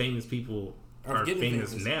most famous people are getting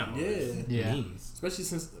famous now. Yeah. is Yeah. Memes. Especially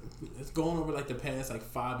since it's going over like the past like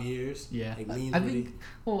 5 years. Yeah, Like, memes I really- think.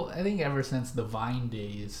 Well, I think ever since the Vine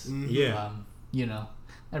days, Mhm. Yeah. you know,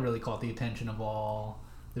 that really caught the attention of all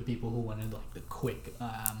the people who wanted like the quick,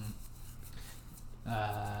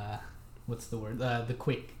 what's the word? The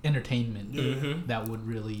quick entertainment Yeah. Mhm. that would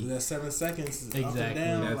really. That 7 seconds up and Exactly.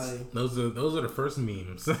 down, That's, like, those are the first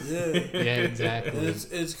memes. yeah. Yeah, exactly. And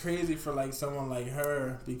it's crazy for like someone like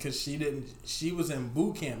her because she was in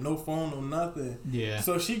boot camp, no phone, no nothing. Yeah.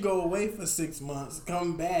 So she go away for 6 months,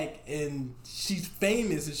 come back, and she's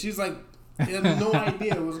famous, and she's like, she has no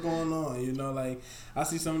idea what's going on. You know, like, I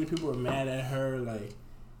see so many people are mad at her, like,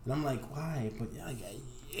 and I'm like, why? But yeah, like,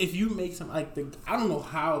 if you make some, like, I don't know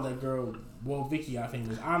how that girl, well, Vicky got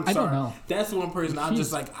famous. I'm I sorry. don't know. That's the one person I'm She's-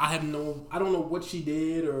 just like, I don't know what she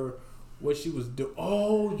did or what she was doing.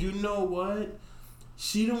 Oh, you know what?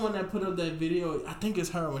 She the one that put up that video. I think it's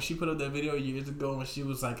her when she put up that video years ago when she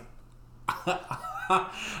was like,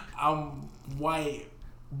 I'm white,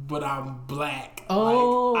 but I'm black.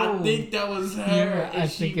 Oh. Like, I think that was her. Yeah, and I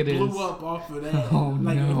she think it blew is. up off of that. Oh,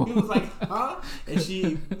 like, no. He was like, huh? And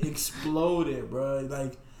she exploded, bro.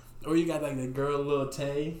 Like, or you got like the girl Lil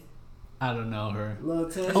Tay. I don't know her. Lil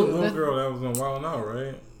Tay. That's Oh, the that- one girl that was on Wild 'N Out,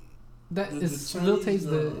 right? That The is Chinese Lil Tay's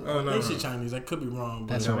girl. the. Oh, no, I think no. she's Chinese. I could be wrong.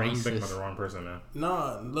 But That's No, I'm thinking racist. about the wrong person now.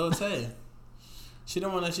 no, Lil Tay. She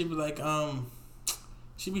don't want that. She be like,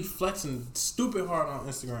 she be flexing stupid hard on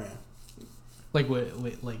Instagram. Like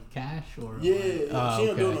with like Cash or Yeah, Oh, she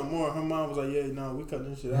don't do it okay. no more. Her mom was like, "Yeah, no, we cut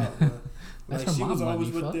this shit out." But, That's like, her she was mom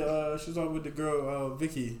always money, with she was always with the girl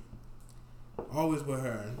Vicky, always with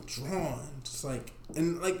her, and drawn, just like,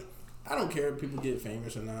 and like, I don't care if people get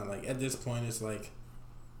famous or not. Like, at this point, it's like,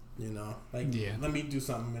 you know, like, Yeah. let me do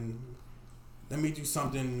something,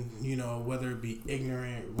 you know, whether it be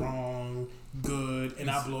ignorant, wrong, good, and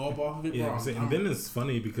I blow up off of it. Yeah, bro, I'm saying, and then it's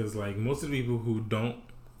funny because like most of the people who don't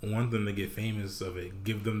want them to get famous of it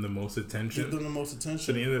give them the most attention. give them the most So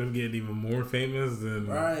attention. they ended up getting even more famous than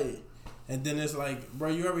Right. And then it's like, bro,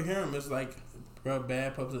 you ever hear him? It's like, bro,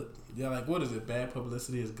 bad public. Yeah, like, what is it? Bad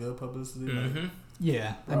publicity is good publicity. Like, Mm-hmm.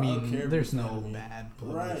 Yeah, Bro, I I don't care mean, if there's you're no mad at me.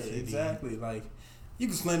 bad right, publicity. exactly. Like, You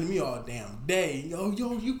can slander me all damn day. Yo,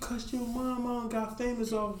 you cussed your mom and got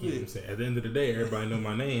famous off of You know what I'm it. saying? At the end of the day, everybody know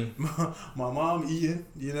my name. My mom eating,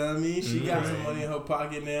 you know what I mean? She got some Right. money in her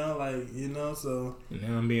pocket now, like, you know, so. And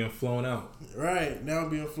now I'm being flown out. Right, now I'm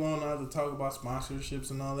being flown out to talk about sponsorships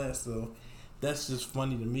and all that, so that's just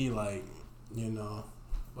funny to me, like, you know.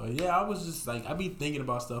 But yeah, I was just like, I be thinking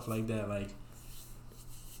about stuff like that, like,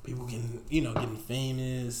 people getting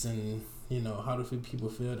famous and, you know, how do people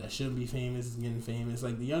feel that shouldn't be famous is getting famous.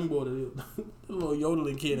 Like the young boy, the little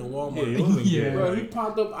yodeling kid in Walmart. Yeah. Bro, he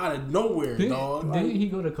popped up out of nowhere, dog. Like, Didn't he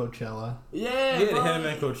go to Coachella? yeah, Yeah, they bro. had him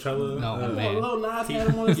at Coachella. No, man. Lil Nas had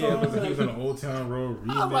him on his Yeah, songs. but he was on the Old Town Road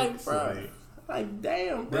remix. I'm like, bro, like,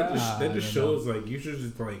 damn, bro. That just shows, like, you should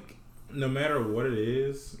just, like, no matter what it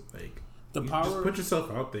is, like, The you power, just put yourself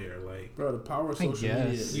out there. Like, bro, the power of I social media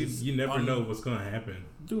guess. is you never know what's going to happen.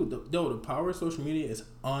 Dude, the power of social media is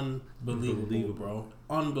unbelievable, bro.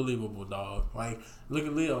 Unbelievable, dog. Like, look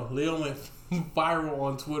at Leo. Leo went viral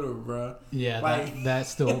on Twitter, bro. Yeah, Like-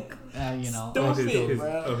 that's still, you know.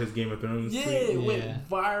 Stupid. His Game of Thrones Yeah, tweet. it Yeah. went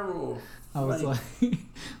viral. I was like,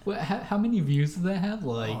 what, how many views did that have?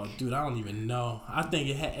 Like, Oh, dude, I don't even know. I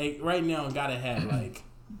think right now it gotta have like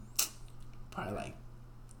probably like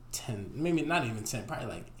 10, maybe not even 10, probably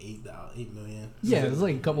like 8 million. yeah, it was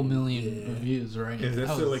like a couple million Yeah. views, right? Is that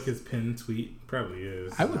I still was- like his pinned tweet? Probably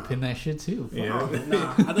is. I would pin that shit too. Fuck. Yeah.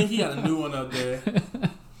 Nah, I think he got a new one up there.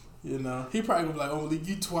 You know, he probably gonna be like, "Oh,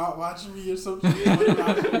 you twat watching me or something."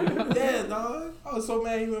 Yeah, dog. I was so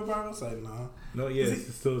mad he went viral. I was like, "Nah." No, yeah, Is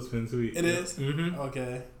it's still his pinned tweet. It is? Mm-hmm.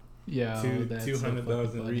 Okay. Yeah, that's so 200,000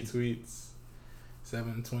 fucking funny. retweets,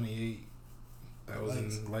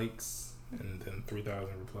 728,000 likes, and then 3,000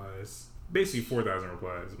 replies. Basically 4,000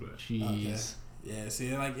 replies, but Jeez. Yeah.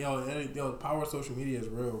 See, like, yo, power of social media is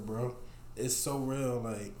real, bro. It's so real.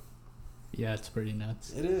 Like, Yeah, it's pretty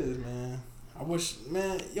nuts. it is, man. I wish,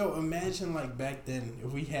 man. Yo, imagine like back then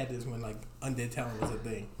if we had this when like Undead Talent was a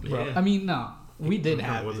thing. Bro, yeah. I mean, no, we did No, it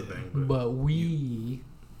have was a it, thing, but, but we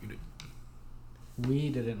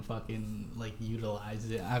did. didn't fucking like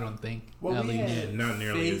utilize it. I don't think. Well, At we least. had not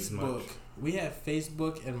nearly as Facebook. much. We had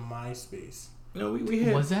Facebook and MySpace. No, we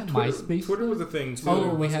had Was that Twitter, MySpace? Twitter was a thing too. Oh, Twitter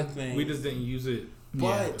we was a had- thing. We just didn't use it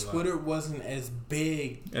But Yeah. Twitter wasn't as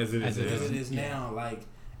big as it is. As it as is. it is Yeah. now. Like,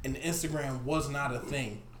 and Instagram was not a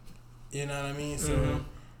thing. You know what I mean? So Mhm.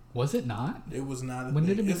 Was it not? it was not a When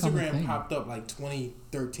thing. did it become a Instagram thing? popped up like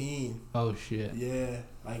 2013. Oh shit. Yeah,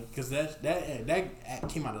 like because that app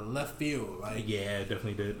came out of left field, like Yeah, it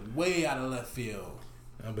definitely did. way out of left field.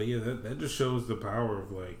 But yeah, that just shows the power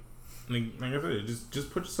of like I said,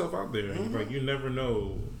 just put yourself out there. Mhm. Like you never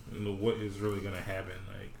know what is really gonna happen.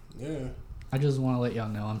 Like Yeah, I just want to let y'all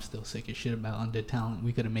know I'm still sick as shit about Undead Talent.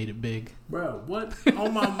 We could have made it big. bro, what?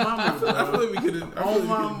 On my mama, I feel bro. like we could have. On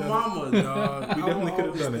my mama, dog. We definitely could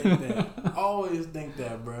have done it. That. Always think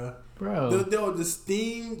that, bro. Bro. The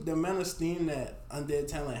steam, the amount of steam that Undead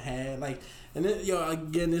Talent had, like, and then,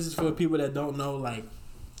 again, this is for people that don't know, like,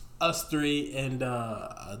 us three and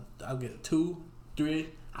I'll get 2, 3,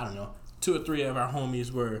 I don't know, 2 or 3 of our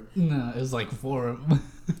homies were, No, it was like 4 of them.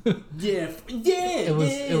 It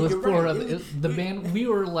was you're 4 right. of the band. We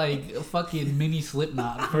were like a fucking mini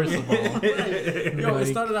Slipknot, first of all. Yo, Like- it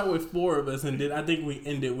started out with 4 of us, and then I think we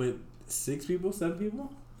ended with 6 people, 7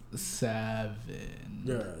 people. 7.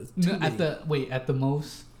 Yeah, it's No, too many. at the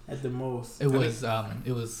most, At the most. it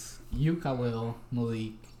was you, Khalil,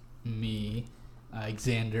 Malik, me,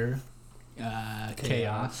 Xander,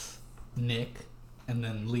 Chaos, Nick, and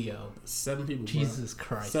then Leo. 7 people. Bro. Jesus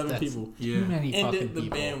Christ, 7 that's people. Too Yeah. many And fucking the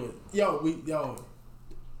people. band was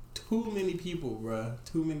too many people, bruh.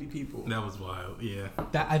 Too many people. That was wild. Yeah.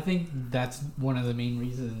 I think that's one of the main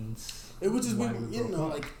reasons. It was just why we you broke know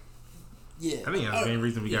up. like yeah. I think that's the main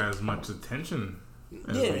reason we yeah. got as much attention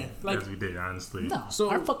as, Yeah, like as we did. Honestly. No, So-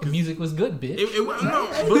 our fucking music was good, bitch. It was no,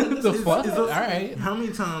 Right? but The fuck? Alright. How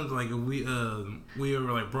many times like we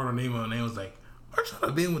were like brought our name out and they was like, "Are you trying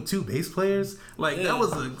to band with 2 bass players?" Like Yeah. that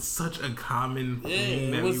was such a common Yeah, thing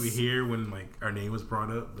it that was- we would hear when like our name was brought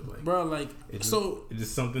up. But like, bro, like it's so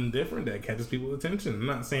just something different that catches people's attention. I'm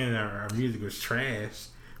not saying our music was trash,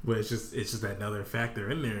 but it's just that another factor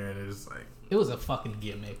in there, and it's like, It was a fucking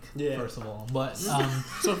gimmick, Yeah. first of all. But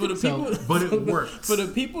so for the So- people but it worked. for the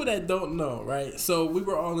people that don't know, right? So we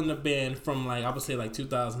were all in the band from like I would say like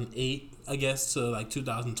 2008, I guess, to like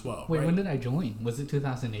 2012. wait, right? when did I join? Was it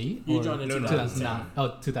 2008? You or joined in 2009?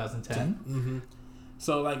 Oh, 2010. Mm-hmm.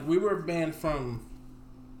 So like we were a band from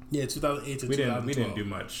 2008 to 2012. we didn't do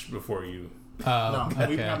much before you. Oh, No, okay.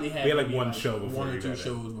 we probably had We had, like, maybe, one show before 1 or you 2 got it.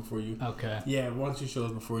 shows before you. Okay. Yeah, 1 or 2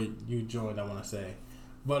 shows before you joined. I want to say,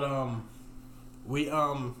 but we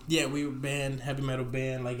we were band, heavy metal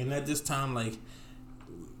band, like, and at this time, like,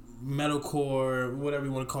 metalcore, whatever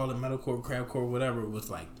you want to call it, metalcore, crabcore, whatever, was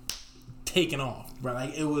like taking off, right?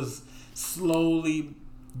 Like, it was slowly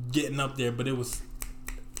getting up there, but it was,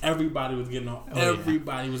 everybody was getting on,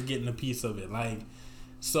 everybody was getting a piece of it, like,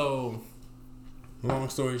 so, long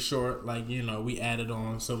story short, like, you know, we added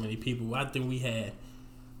on so many people. I think we had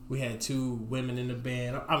 2 women in the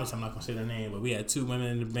band. Obviously, I'm not gonna say their name, but we had 2 women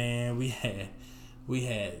in the band. We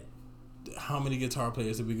had how many guitar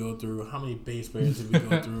players did we go through? How many bass players did we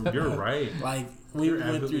go through? You're right. Like, we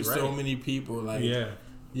went through so many people. Like,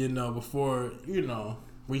 you know, before, you know,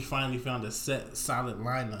 we finally found a solid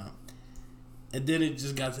lineup. And then it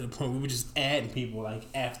just got to the point where we were just adding people. Like,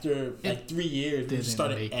 after like 3 years, we just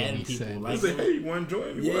started adding people. Sense. Like, say, hey, you want to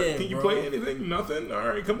join? Yeah, can you play anything? Nothing? All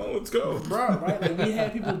right, come on, let's go. Bro, right? Like, we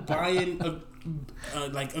had people buying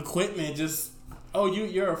like equipment. Just,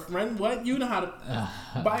 you're a friend. What? You know how to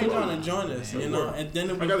buy it on and join us. You know. And then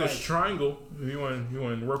it was, I got this triangle. If you want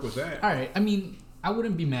to work with that. All right. I mean, I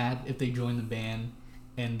wouldn't be mad if they joined the band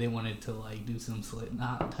and they wanted to, like, do some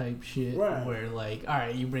Slipknot type shit, right, where, like, all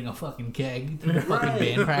right, you bring a fucking keg to the fucking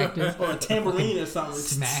band practice, or a tambourine or something,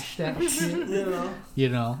 smash that shit. You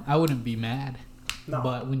know, I wouldn't be mad. No.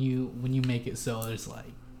 But when you make it so there's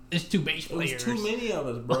like, it's 2 bass players. There's too many of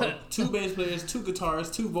us, bro. 2 bass players, 2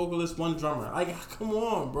 guitarists, 2 vocalists, 1 drummer. Like, come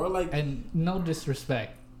on, bro. Like, and no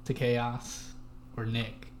disrespect to Chaos or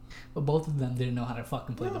Nick, but both of them didn't know how to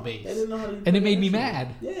fucking play the bass. They didn't know how to and it made me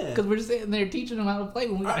mad. Yeah. Because we're just sitting there teaching them how to play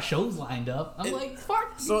when we got shows lined up. I'm like,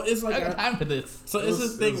 fuck. So it's like, I got time for this. So it's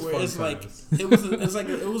this thing where it's like, it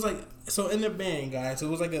was like, so in the band, guys, it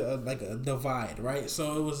was like a divide, right?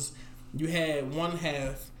 So it was, you had one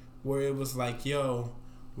half where it was like, yo,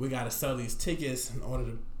 we got to sell these tickets in order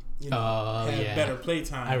to, you know, have better play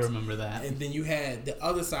times. I remember that. And then you had the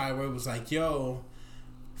other side where it was like, yo,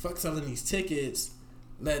 fuck selling these tickets.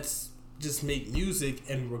 Let's just make music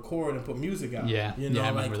and record and put music out. Yeah, you know,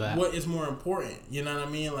 I like, remember that. What is more important? You know what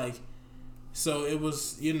I mean? Like, so it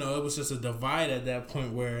was, you know, it was just a divide at that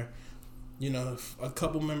point where, you know, a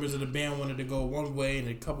couple members of the band wanted to go one way and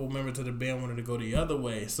a couple members of the band wanted to go the other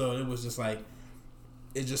way. So it was just like,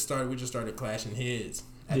 we just started clashing heads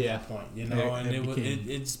at that point, you know, and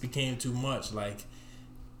it just became too much. Like,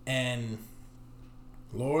 and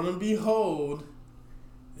Lord and behold,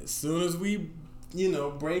 as soon as we, you know,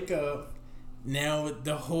 break up, now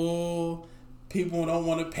the whole people don't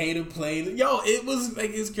want to pay to play. Yo, it was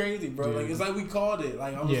like, it's crazy, bro. Dude. Like, it's like we called it.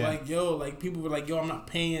 Like, I was like, yo, like, people were like, yo, I'm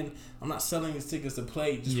not selling these tickets to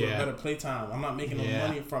play just for better play time. I'm not making no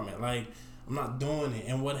money from it. Like, I'm not doing it.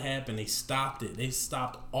 And what happened? They stopped it. They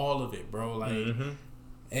stopped all of it, bro. Like,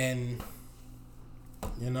 and,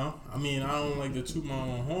 you know, I mean, I don't like to toot my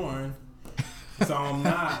own horn, so I'm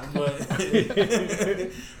not, but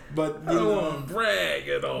but I don't want to brag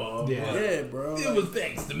at all. Yeah, bro. It was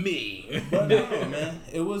thanks to me. But no, man,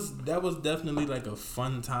 that was definitely like a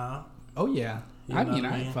fun time. Oh yeah, I mean,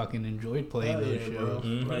 I fucking enjoyed playing those shows.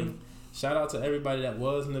 Like, shout out to everybody that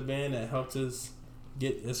was in the band that helped us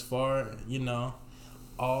get as far. You know,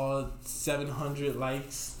 all 700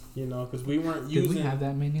 likes. You know, because we weren't using. Did we have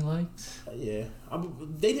that many likes? Yeah,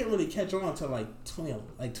 they didn't really catch on until like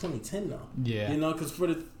 2010 though. Yeah, you know, because for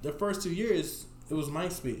the first 2 years it was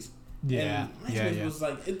MySpace. Yeah, and MySpace was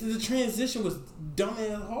like the transition was dumb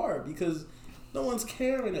and hard because no one's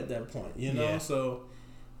caring at that point. You know, so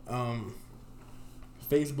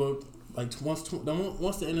Facebook, like once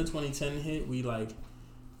the end of 2010 hit, we like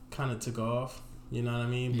kind of took off. You know what I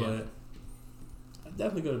mean? Yeah. But it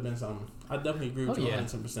definitely could have been something. I definitely agree with you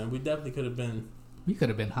 110%. We definitely could have been. We could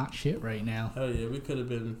have been hot shit right now. Hell yeah, we could have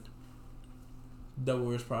been Devil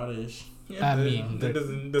Wears Prada-ish. Yeah, I mean, that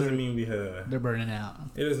doesn't mean we had. They're burning out.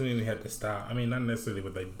 It doesn't mean we had to stop. I mean, not necessarily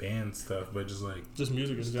with like band stuff, but just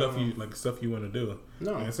music and stuff stuff you want to do.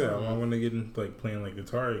 No, like I said, I want to get into like playing like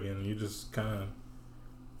guitar again. You just kind of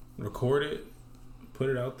record it, put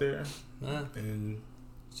it out there, and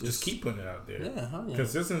just keep putting it out there. Yeah,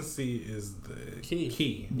 consistency is the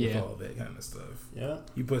key with all that kind of stuff. Yeah,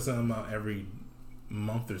 you put something out every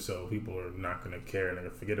month or so, people are not going to care and they're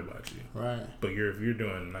going to forget about you. Right. But if you're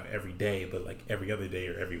doing not every day, but like every other day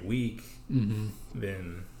or every week,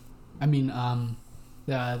 then. I mean,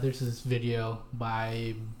 there's this video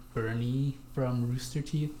by Bernie from Rooster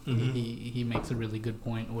Teeth. He makes a really good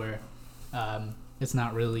point where it's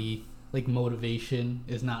not really like motivation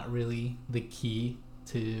is not really the key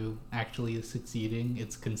to actually succeeding.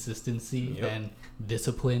 It's consistency and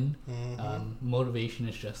discipline. Motivation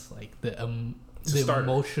is just like the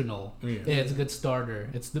emotional. It's a good starter.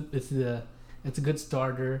 It's a good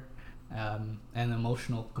starter, and the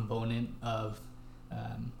emotional component of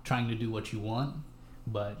trying to do what you want,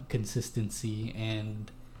 but consistency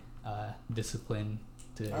and discipline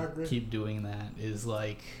to keep doing that is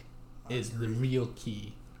the real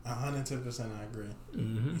key. 110%, I agree.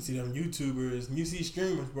 Mm-hmm. You see them YouTubers, you see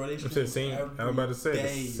streamers, bro. They stream I was about to say day.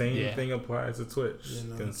 the same thing applies to Twitch.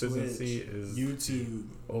 Consistency Twitch, is YouTube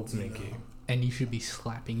ultimate key. And you should be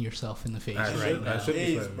slapping yourself in the face now. I should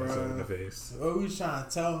be slapping myself in the face. What we was trying to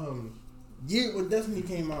tell him, when Destiny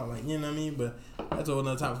came out, you know what I mean? But that's a whole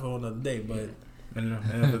nother topic for a whole nother day. But and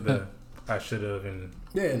I should have and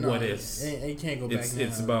what is. You can't go back.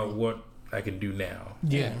 It's about what I can do now.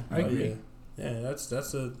 Yeah, I agree. Yeah, that's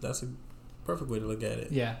a perfect way to look at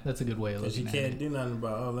it. Yeah, that's a good way of looking at it. Because you can't do nothing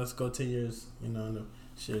about, let's go 10 years,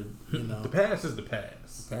 shit, The past is the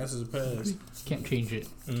past. The past is the past. You can't change it.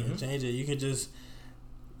 Can't change it. You can just,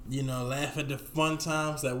 laugh at the fun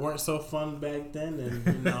times that weren't so fun back then and,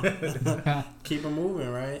 keep it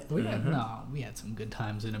moving, right? We had some good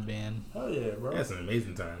times in a band. Oh, yeah, bro. We had some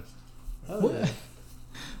amazing times. Oh, yeah.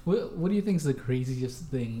 What do you think is the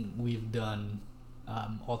craziest thing we've done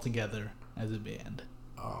all together as a band?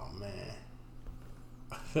 Oh, man.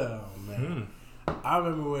 I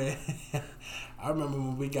remember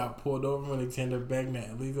when we got pulled over when they turned back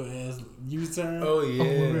that illegal ass U-turn. Oh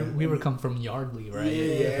yeah, we were come from Yardley, right?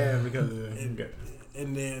 Yeah, because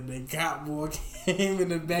and then the cop boy came in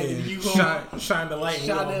the back of the U-Haul, shine the light. We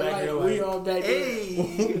all back there.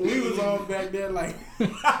 We was all back there like we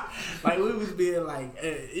was being not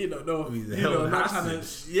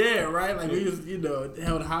hostage. Yeah, right. Like we was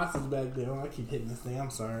held hostage back there. Oh, I keep hitting this thing. I'm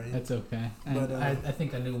sorry. That's okay. But I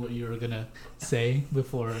think I knew what you were gonna say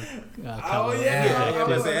before. I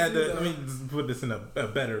had to put this in a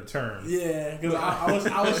better term. Yeah, because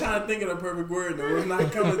I was trying to think of the perfect word that was not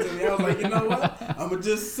coming to me. I was like, you know what? I'm gonna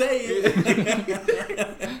just say it.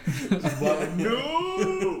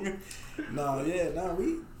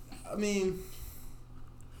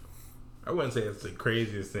 I wouldn't say it's the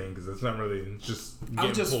craziest thing because it's not really just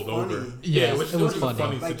getting pulled funny. over. Yeah, it was funny. a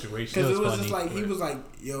funny situation. Because it was just like he was like,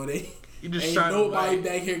 yo, ain't just nobody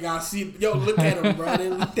back here got see. Yo, look at them, bro.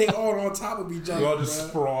 They all on top of each other. We all just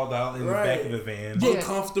sprawled out in the back of the van. Yeah.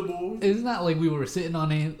 Uncomfortable. It's not like we were sitting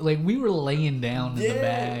on it. Like we were laying down in the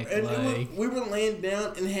back. And we were laying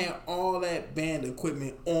down and had all that band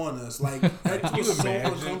equipment on us. Like that was so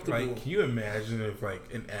uncomfortable. Like, can you imagine if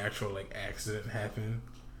an actual accident happened?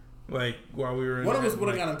 While we were in one of us would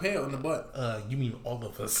have got impaled in the butt. You mean all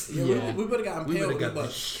of us? Yeah. We would have got impaled. We would have got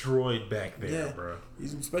destroyed back there, bro.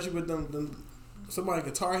 Especially with them somebody's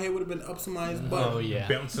guitar head would have been up somebody's butt. Oh yeah,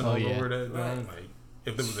 bouncing all over that thing.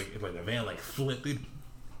 If there was if a van flipped, it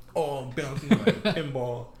all bouncing like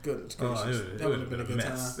pinball. Goodness gracious, that would have been a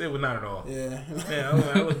mess. It was not at all. Yeah.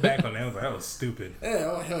 I was back on that. I was like, that was stupid.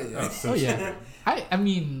 Yeah. Oh hell yeah. Oh yeah. I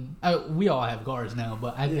mean, we all have cars now,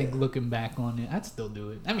 but I think looking back on it, I'd still do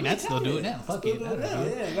it. I mean, I'd still do it now. Fuck it.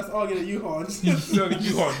 Yeah, let's all get a U-Haul. Just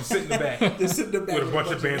sit in the back. Just sit in the back with a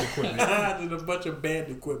bunch of band equipment. Just a bunch of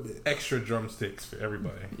band equipment. Extra drumsticks for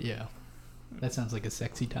everybody. Yeah, that sounds like a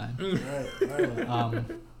sexy time. Right.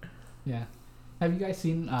 Yeah. Have you guys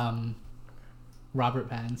seen Robert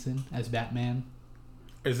Pattinson as Batman?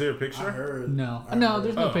 Is there a picture? I heard. No,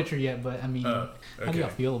 there's no picture yet. But I mean, how do y'all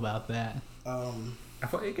feel about that? I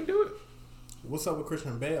thought he can do it. What's up with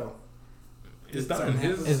Christian Bale? It's done.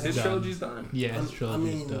 His trilogy's done. Yeah, his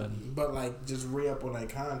trilogy's done. But just re-up on that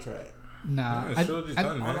contract. Nah, his trilogy's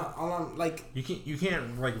done, man. You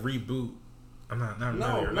can't reboot.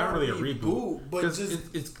 Not really a reboot, but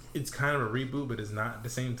it's kind of a reboot, but it's not at the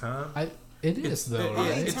same time. It is though,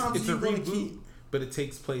 right? It's a reboot, but it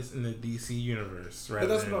takes place in the DC universe, right? But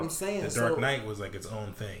that's what I'm saying. The Dark Knight was its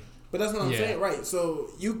own thing. But that's what I'm saying, right? So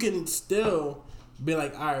you can still be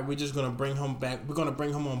like, all right, we're just gonna bring him back. We're gonna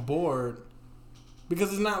bring him on board because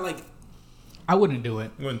it's not like I wouldn't do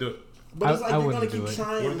it. You wouldn't do it. But it's like you're gonna keep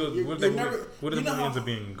trying. What if the movie ends up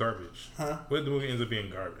being garbage? Huh? What if the movie ends up being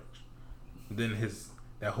garbage? Then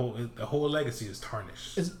the whole legacy is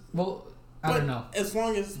tarnished. I don't know. As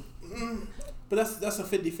long as, but that's a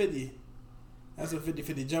 50-50. That's a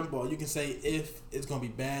 50-50 jump ball. You can say if it's gonna be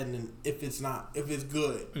bad and if it's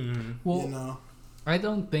good. Mm-hmm. Well, I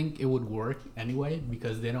don't think it would work anyway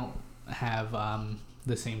because they don't have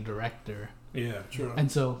the same director. Yeah, true.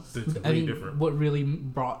 And so I think what really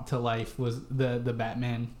brought to life was the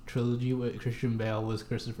Batman trilogy with Christian Bale was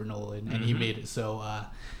Christopher Nolan, and he made it so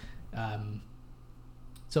down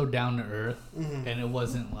to earth, and it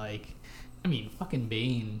wasn't like, I mean, fucking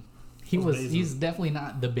Bane. He's definitely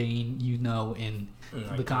not the Bane in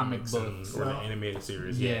the comic books or the animated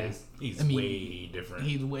series. Yeah, he's way different.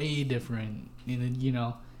 He's way different, and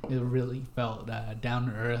It really felt down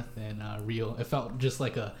to earth and real. It felt just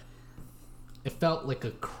like a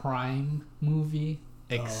crime movie,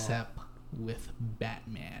 except with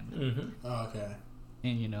Batman. Mm-hmm. Oh, okay.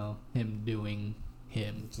 And him doing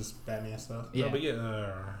him. Just Batman stuff. Yeah. No,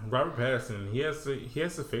 but Robert Pattinson, he has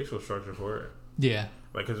the facial structure for it. Yeah.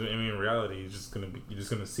 Like, cause in reality, you're just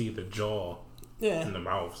gonna see the jaw in the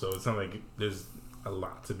mouth. So it's not like there's a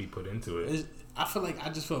lot to be put into it. I feel like I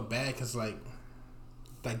just feel bad because like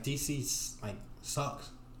DC like sucks.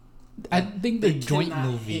 I think the They joint cannot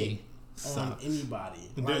movie hit on sucks.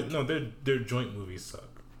 anybody. Their joint movies suck.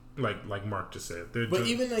 Like Mark just said. But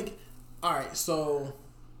even like, all right, so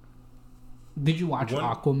Did you watch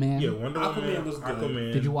Aquaman? Yeah, Wonder Woman Aquaman was good.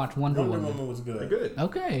 Aquaman. Did you watch Wonder Woman? was good. They're good.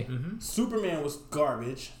 Okay. Mm-hmm. Superman was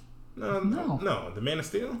garbage. No. The Man of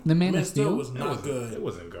Steel. The Man Man of Steel was not good. It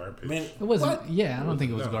wasn't garbage. Man, It wasn't. what? Yeah, I don't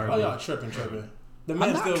think it was No. garbage. Oh, y'all tripping. The Man I'm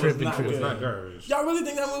of not Steel was tripping, not tripping. It's good. not garbage. Y'all really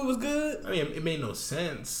think that movie was good? I mean, it made no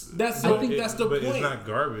sense. That's I the think- that's the but point. it's not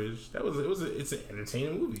garbage. It's an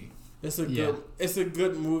entertaining movie. It's a Yeah. good. It's a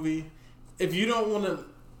good movie. If you don't want to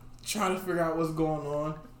try to figure out what's going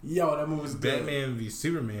on, that movie's good. Batman v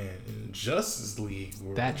Superman and Justice League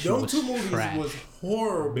were That shit Those was two movies trash. was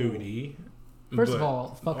horrible. booty. First But- of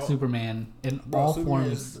all, fuck Superman in Bro, all Superman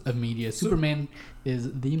forms is- of media. Superman is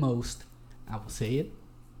the most. I will say it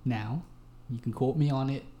now. You can quote me on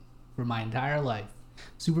it for my entire life.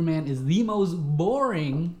 Superman is the most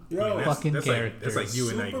boring Yo, fucking that's character. Like, that's like you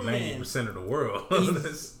and like Superman. 90% of the world.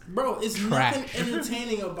 Bro, it's Trash. nothing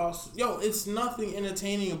entertaining about. It's nothing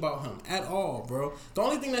entertaining about him at all, bro. The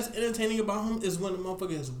only thing that's entertaining about him is when the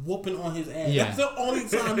motherfucker is whooping on his ass. Yeah. That's the only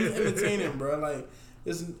time he's entertaining, bro. Like,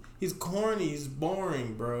 he's corny, he's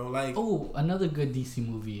boring, bro. Like, Oh, another good DC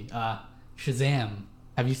movie. Shazam.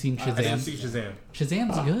 Have you seen I didn't Shazam? see Shazam.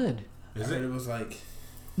 Shazam's good. I Is heard it? it was like,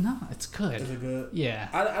 No, it's is good. it good? Yeah.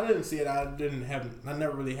 I didn't see it. I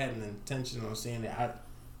never really had an intention on seeing it. I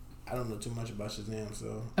don't know too much about Shazam,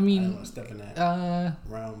 so I mean, I don't want to step in that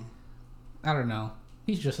realm. I don't know.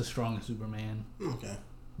 He's just as strong as Superman. Okay,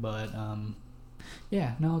 But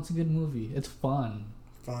yeah, no, it's a good movie. It's fun.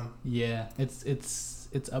 fun. Yeah, it's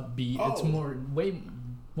upbeat. It's Oh. way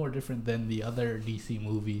more different than the other DC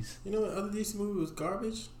movies. You know what other DC movie was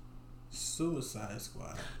garbage? Suicide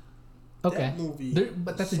Squad. Okay, That movie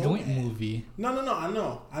but that's a so joint bad. movie. No, I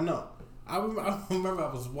know. I remember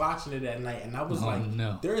I was watching it that night and I was Oh, like,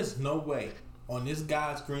 no. there is no way on this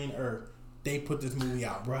God's green earth they put this movie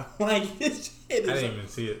out, bro. Like, this shit I is, didn't even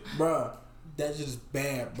see it. bro. That's just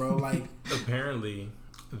bad, bro. Like, Apparently,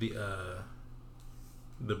 the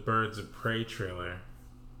Birds of Prey trailer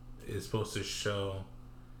is supposed to show.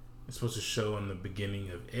 It's supposed to show in the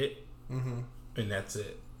beginning of it, and that's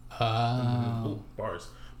it. Ooh, bars.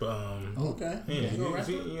 But okay, yeah, You a you rapper?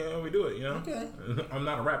 see, yeah, we do it. You know, Okay. I'm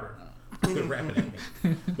not a rapper. Quit rapping at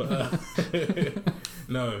me. But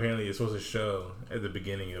no, apparently it's supposed to show at the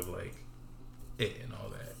beginning of like it and all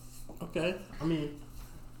that Okay, I mean,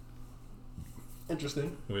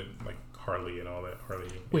 interesting. with like Harley and all that. Harley.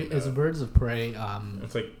 Wait, and, is Birds of Prey?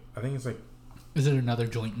 It's like I think it's like Is it another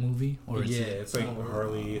joint movie or is yeah, it? it's like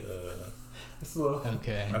Harley. It's a little,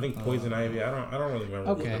 Okay. I think Poison Ivy. I don't really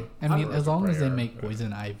remember. Okay. I what mean, the as long as they Prey are. make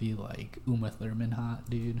Poison Ivy like Uma Thurman hot,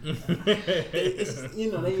 dude. it's, they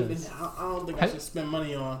Because- I don't think I should spend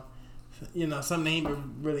money on, something they ain't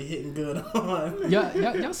been really hitting good on.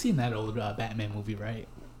 Y'all seen that old Batman movie, right?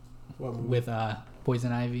 What movie? With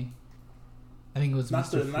Poison Ivy. I think it was not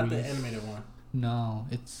Mr. the Freeze. animated one. No,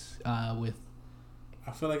 it's with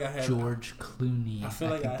I feel like I have George Clooney. I feel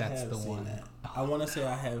like think I that's have the seen one. that. I want to say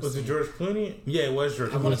I have. Was seen it George Clooney? Yeah, it was George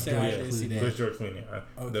I Clooney. want to say I George did see Clooney. It that. was George Clooney.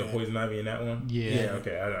 The Okay. Poison Ivy in that one? Yeah. Yeah,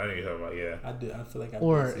 okay. I know you're talking about, yeah. I do. I feel like I.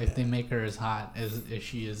 Or did see if that. they make her as hot as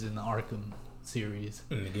she is in the Arkham series.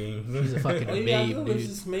 In the game. She's a fucking All you gotta babe, do is dude.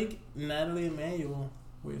 just make Natalie Emmanuel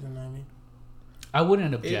Poison Ivy. I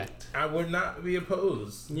wouldn't object. I would not be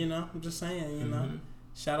opposed. I'm just saying. Mhm.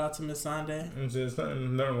 Shout out to Miss Sunday And there's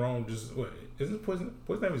nothing wrong. Just what isn't Poison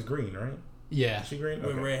Ivy's green, right? Yeah. Is she green?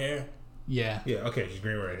 with Okay. red hair. Yeah. Yeah. Okay. She's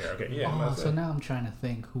green right here. Okay. Yeah. Oh, that's so it. now I'm trying to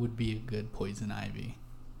think who would be a good Poison Ivy.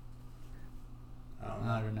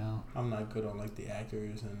 I don't know. I'm not good on like the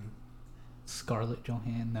actors and. Scarlett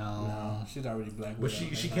Johansson? No. No, she's already Black But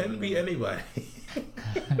Widow. she can be anybody.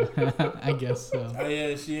 I guess so. Oh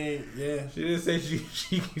yeah, she ain't. Yeah. She didn't say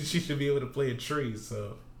she should be able to play a tree.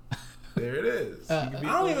 So there it is. She can be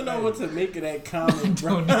I don't even know what to make of that comment,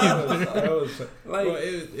 bro. I was Like- well,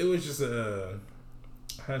 it was just a.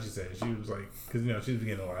 How'd she say it? She was like, because she was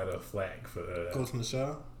getting a lot of flack for. Ghost in the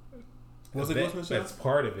Shell. Was it that, Ghost in the Shell? That's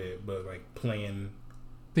part of it, but like playing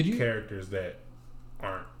Did you? characters that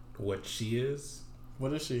aren't what she is.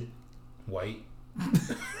 What is she? White.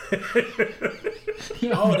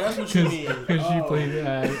 Oh, that's what you mean. Because she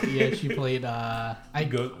played, she played.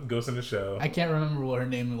 Ghost in the Shell. I can't remember what her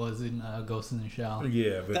name was in Ghost in the Shell.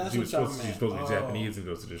 Yeah, but That's she was what y'all supposed to meant. be Japanese in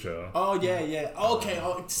Ghost in the Shell. Oh yeah. Okay.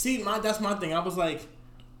 See, that's my thing. I was like,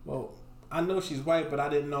 well, I know she's white, but I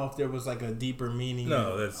didn't know if there was like a deeper meaning.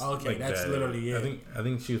 No, that's okay. like That's that. literally it. I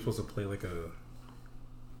think she was supposed to play like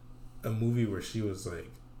a movie where she was like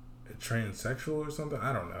a transsexual or something.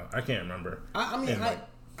 I don't know. I can't remember. I mean, And,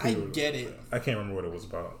 I get it. I can't remember what it was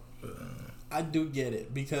about. I do get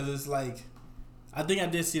it because it's like, I think I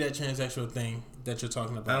did see that transsexual thing that you're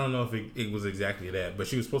talking about. I don't know if it was exactly that, but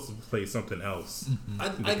she was supposed to play something else. I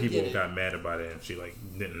People get it. got mad about it, and she like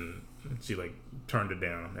didn't. She like turned it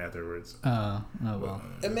down afterwards. Oh well.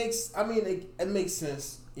 It makes. I mean, it makes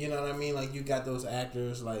sense. You know what I mean? Like you got those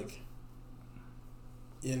actors, like,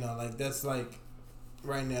 you know, like that's like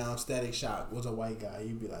right now. Static Shock was a white guy.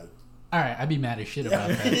 You'd be like, All right, I'd be mad as shit about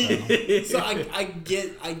that. so I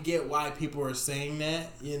get why people are saying that.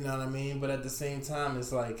 You know what I mean? But at the same time,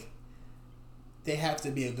 it's like they have to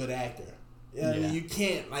be a good actor. You know what I mean? You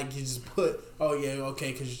can't like you just put, oh yeah,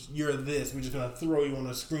 okay, because you're this, we're just gonna throw you on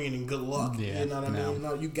the screen and good luck. Yeah, you know what I mean?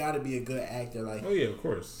 No, you got to be a good actor. Like, Oh yeah, of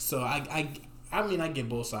course. so I mean, I get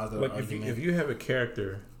both sides of the Like argument. if you have a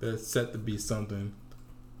character that's set to be something,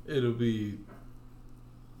 it'll be.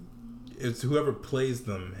 It's whoever plays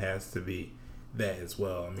them has to be that as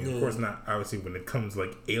well. I mean, of course, not obviously when it comes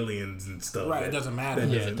like aliens and stuff. Right, it doesn't matter.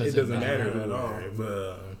 It doesn't matter at all.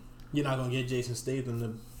 But You're not gonna get Jason Statham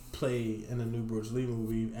to play in the new Bruce Lee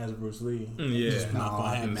movie as Bruce Lee. yeah, Just not gonna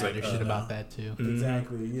I'd happen. be mad as shit You know? about that too.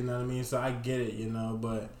 Exactly. You know what I mean? So I get it. You know,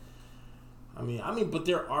 but I mean, but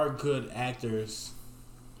there are good actors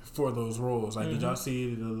for those roles. Like, did y'all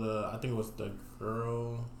see the? I think it was the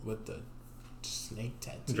girl with the snake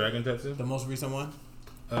tattoo, Dragon Tattoo. the most recent one.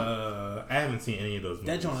 I haven't seen any of those movies.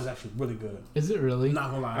 That joint is actually really good. Is it really?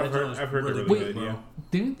 Not gonna lie, I've that joint heard is they're really really good, good. bro. Yeah.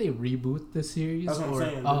 Didn't they reboot the series? That's what I'm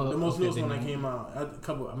saying. Oh, The most okay, recent they one that didn't. came out a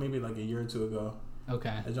couple, maybe like a year or two ago.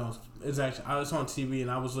 Okay. That joint, it's actually, I was on TV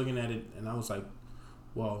and I was looking at it and I was like,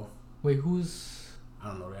 whoa. Wait, who's? I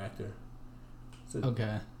don't know the actor.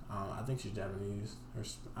 Okay. I think she's Japanese or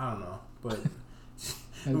I don't know, but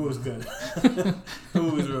it was good. It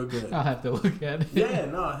was real good. I'll have to look at it. Yeah,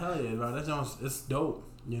 no, hell yeah, bro. That sounds, it's dope,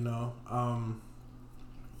 you know.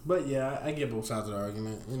 But yeah, I get both sides of the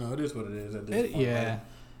argument. You know, it is what it is at this point. Yeah.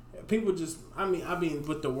 Like, people just, I mean,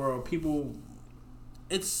 with the world, people,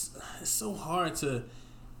 it's so hard to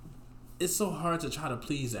try to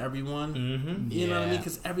please everyone. Mm-hmm. You know what I mean?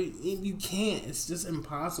 Because you can't. It's just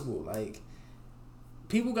impossible. Like,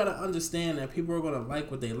 people gotta understand that people are gonna like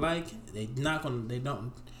what they like.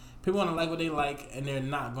 People gonna like what they like, and they're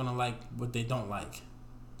not gonna like what they don't like.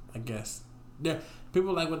 I guess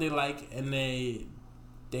people like what they like, and they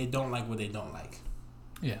don't like what they don't like.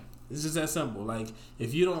 Yeah. It's just that simple. Like,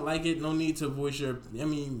 if you don't like it, no need to voice your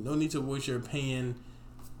opinion.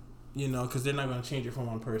 You know, because they're not gonna change it for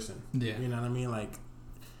one person. Yeah. You know what I mean? Like,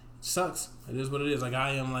 sucks. It is what it is. Like,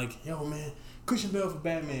 I am like, yo, man, Christian Bale for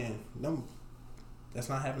Batman. No, that's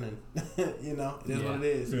not happening. You know, it is what it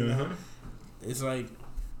is. You know, it's like,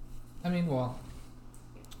 I mean, well,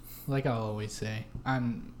 like I always say,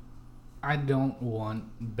 I don't want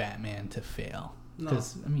Batman to fail.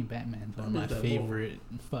 Because, I mean, Batman's one of my favorite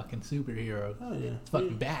fucking superheroes. oh yeah, It's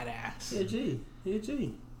fucking badass. He a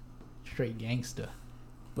G. Straight gangster.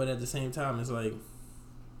 But at the same time, it's like,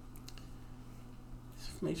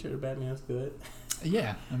 just make sure the Batman's good.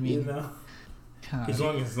 Yeah, I mean, You know, God. As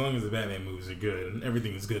long as the Batman movies are good and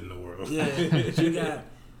everything is good in the world. yeah.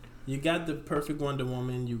 You got the perfect Wonder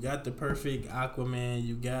Woman. You got the perfect Aquaman.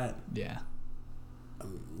 You got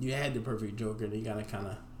you had the perfect Joker. You gotta kind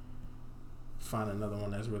of find another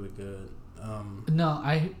one that's really good.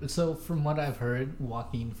 So from what I've heard,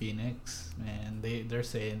 Joaquin Phoenix, man, they're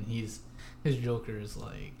saying his Joker is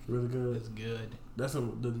like really good. is good. That's the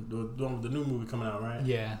new movie coming out, right?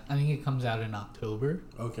 Yeah, I think it comes out in October.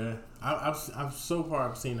 Okay, I've so far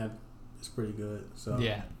I've seen that it's pretty good. So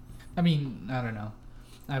Yeah, I mean, I don't know.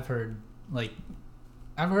 I've heard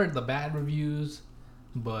the bad reviews,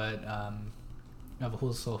 but I've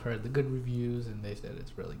also heard the good reviews, and they said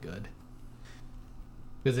it's really good.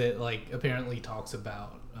 Because it apparently talks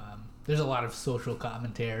about there's a lot of social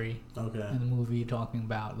commentary in the movie talking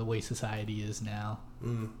about the way society is now.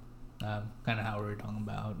 Kind of how we were talking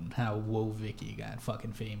about how Whoa Vicky got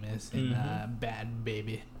fucking famous in Bad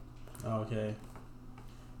Baby. Okay.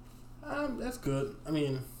 That's good. I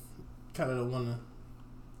mean, kind of don't want to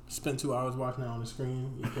spend 2 hours watching that on the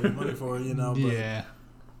screen. You pay money for it, you know. But Yeah.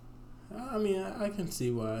 I mean, I can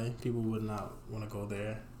see why people would not want to go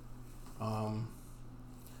there.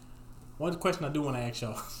 One question I do want to ask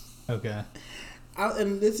y'all. Okay.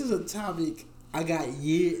 And this is a topic I got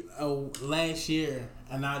last year,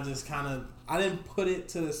 and I just I didn't put it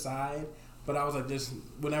to the side, but I was like, just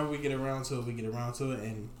whenever we get around to it, we get around to it,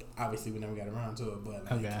 and obviously we never got around to it, but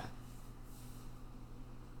like, Okay.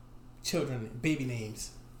 children, baby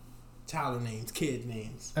names, child names, kid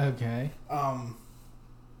names. Okay. How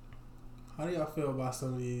do y'all feel about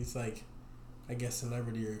some of these, like, I guess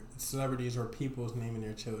celebrities or people's naming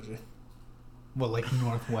their children? Well, like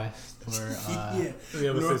Northwest or Yeah, Yeah,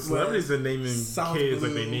 but Northwest, celebrities are naming South kids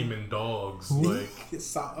like Blue. they naming dogs. Who? Like,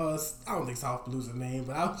 I don't think South Blue's a name,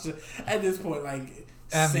 but I was just, at this point, like,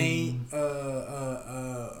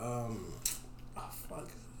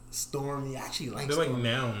 Stormy. I actually like they're Stormy. like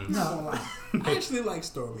nouns. No. I actually like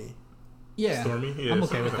Stormy. yeah. Stormy? Yeah, I'm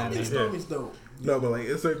okay with that I think name. Stormy's dope. No, but like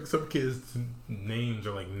it's like some kids' names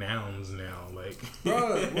are like nouns now. Like,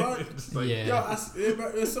 Bruh, what? It's like, Yeah. Yo,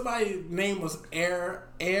 if somebody's name was Air,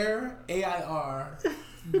 AIR,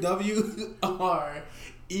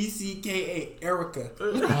 WRECKA, Erica.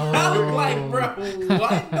 I'm like, bro,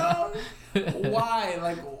 what, dog? Why?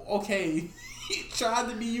 Like, okay, he tried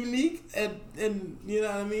to be unique, and you know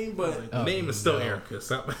what I mean? But the name is still Erica.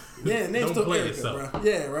 So yeah, name's don't still play Erica, yourself. bro.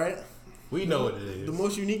 Yeah, right. We know what it is. The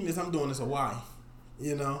most uniqueness I'm doing is a Y.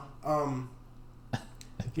 You know,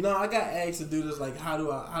 no, I got asked to do this. Like, how do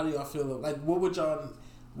y'all feel? Like, what would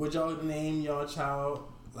y'all name your child?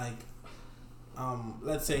 Like,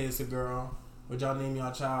 let's say it's a girl. Would y'all name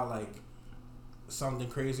your child like something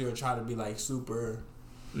crazy, or try to be like super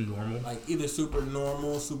Normal. like either super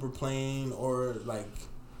normal, super plain, or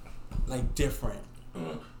like different?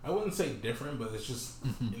 I wouldn't say different, but it's just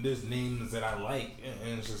there's names that I like,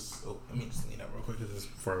 and it's just. Oh, let me just lean up real quick because it's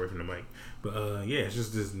far away from the mic. But yeah, it's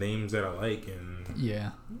just there's names that I like and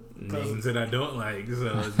Yeah. names that I don't like.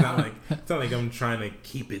 So it's not like I'm trying to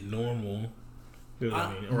keep it normal. You know what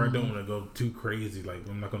I mean? Or I don't want to go too crazy. Like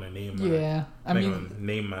I'm not gonna name my. Yeah. I mean, gonna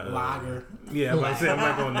name my Lager. Yeah, like I said, I'm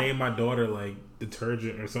not gonna name my daughter like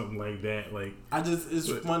detergent or something like that. Like It's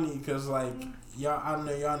funny because like y'all, I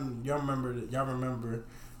know y'all remember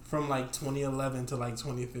from like 2011 to like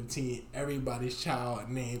 2015, everybody's child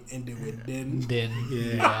name ended with Din.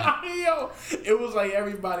 Yeah. Yo, it was like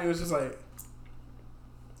everybody was just like,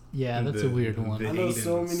 yeah, that's a weird one. I know Aidens.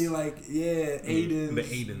 so many like Aidens,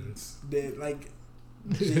 The Aidens. that like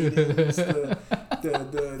Jadens,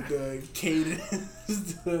 the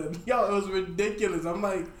Cadence, yo, it was ridiculous. I'm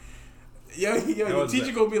like, yo, your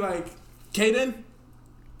teacher gonna be like, Caden,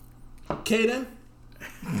 Jaden,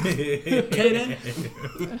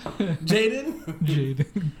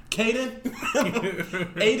 Caden,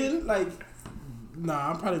 Aiden. Like, nah,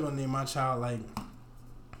 I'm probably gonna name my child like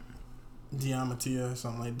Diamatia or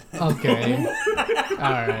something like that. Okay.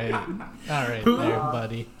 All right, there,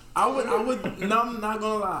 buddy. I would. No, I'm not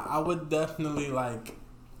gonna lie. I would definitely like,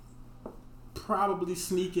 probably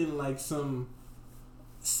sneak in like some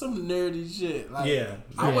nerdy shit. Like, Yeah,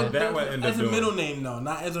 I would that would end up as a doing. middle name though,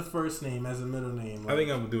 not as a first name. As a middle name. I think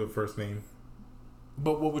I would do a first name.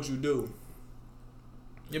 But what would you do?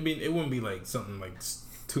 I mean, it wouldn't be like something like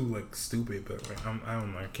too like stupid, but like I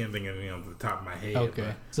don't know. I can't think of anything off the top of my head. Okay,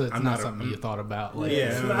 but so it's I'm not not something you thought about. Like, yeah,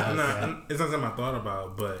 it's it's not- it's not something I thought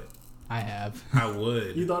about, but I have. I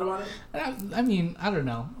would. You thought about it? I mean, I don't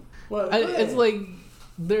know. Well, It's like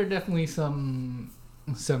there are definitely some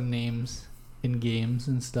names in games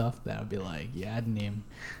and stuff that I'd be like, yeah, I'd name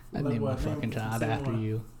Like my what? fucking Name- child say after one.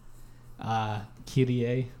 you.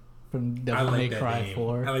 Kyrie from I Devil May like that Cry name.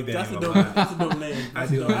 4. I like that that's a name dope. a lot. That's a dope name. I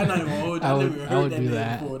That's do. dope. I'm not even gonna hold you. I I would- never even I heard would that do name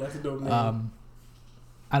that. before. That's a dope name.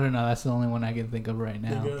 I don't know. That's the only one I can think of right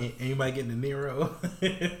now. Nigga. Anybody getting the Nero?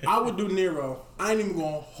 I would do Nero. I ain't even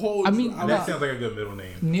gonna hold. I you. mean, I That would- sounds like a good middle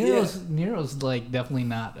name. Nero's like definitely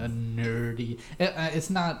not a nerdy. It's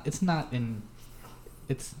not in.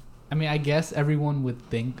 It's. I mean, I guess everyone would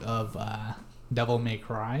think of Devil May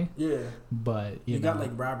Cry, yeah. but You know, got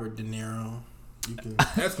like Robert De Niro. You can.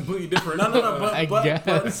 That's completely different. No, but I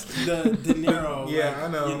guess. the De Niro. Yeah, like, I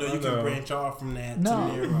know, You know, I you know. can branch off from that to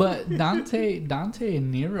no, Nero. but Dante and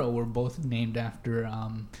Nero were both named after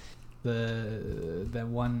the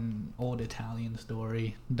one old Italian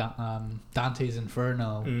story, Dante's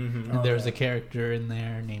Inferno. Mm-hmm. And there's a character in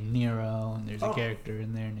there named Nero, and there's a Oh. character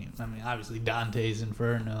in there named, I mean, obviously Dante's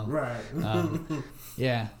Inferno. Right.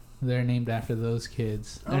 Yeah, they're named after those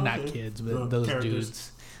kids. They're Oh, not okay. kids, The but those characters.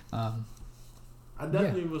 dudes. I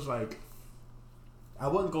definitely was like, I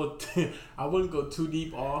wouldn't go too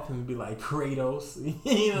deep off and be like Kratos.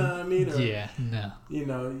 You know what I mean? Or, Yeah, no. You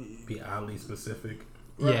know. Be oddly specific.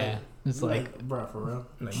 Right. Yeah, it's like, bro, for real.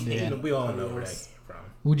 Like, Yeah. you know, we all know where that came from.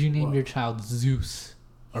 would you name What? your child Zeus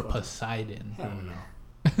or Fuck. Poseidon? Hell Mm.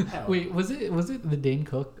 no. Hell Wait, was it the Dane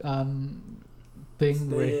Cook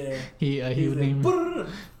thing where yeah. he would name Brrr.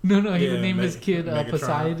 he Yeah, would name his kid Megatron.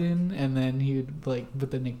 Poseidon, and then he would like,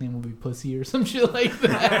 but the nickname would be Pussy or some shit like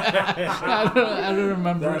that. I don't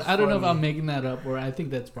remember. That's I don't know if funny. I'm making that up, or I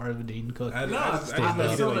think that's part of a Dane Cook. I No, just I know that he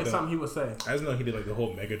did sounds like like the- something he would say. I just know he did like the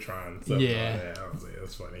whole Megatron stuff. Yeah. And all that. I was like,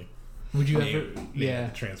 that's funny. Would you ever? Name Yeah.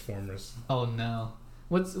 Transformers. Oh no.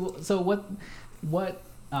 What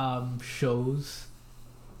shows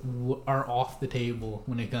are off the table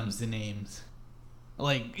when it comes to names?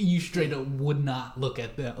 Like, you straight up would not look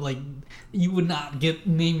at them. Like, you would not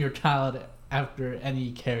name your child after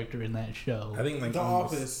any character in that show. I think like The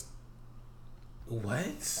almost- Office.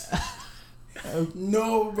 What?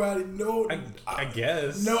 No, bro. No. I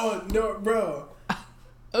guess. No, bro.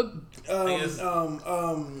 guess-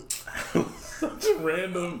 Such a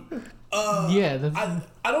random. Yeah, that's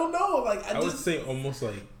I don't know. Like, I would say almost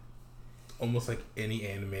like any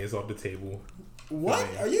anime is off the table. what?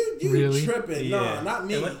 Yeah. Are you Really? tripping? No, not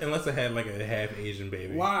me. Unless I had like a half Asian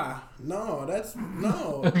baby. Why? No, that's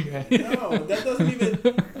no. okay. No, that doesn't even.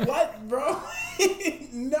 What, bro?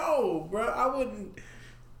 No, bro. I wouldn't.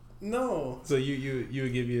 No. So you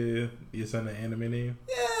would give your son an anime name?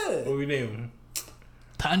 Yeah. What would you name him?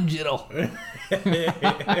 Tanjiro.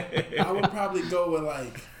 I would probably go with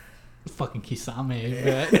like. Fucking Kisame, I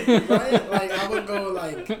bet. Right? Like, I would go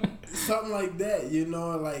like something like that, you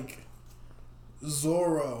know, like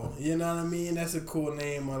Zoro. You know what I mean? That's a cool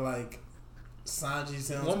name. Or like Sanji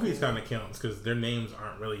sounds One Piece cool. kind of counts because their names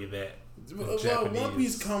aren't really that. Well, Japanese. One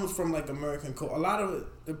Piece comes from like American culture. A lot of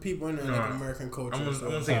the people in there are like No, American culture. I so-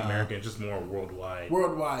 wouldn't say American, just more worldwide.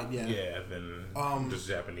 worldwide, yeah. Yeah, than just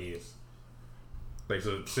Japanese. Like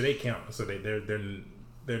so they count. So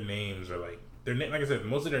their names are like like I said,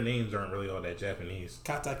 most of their names aren't really all that Japanese.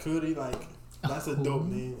 Katakuri, like that's a dope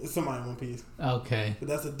name. It's somebody in One Piece, Okay. but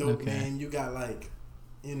that's a dope Okay. name. You got like,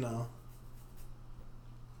 you know,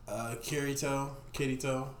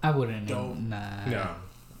 Kirito. I wouldn't Dope. name. Nah. No,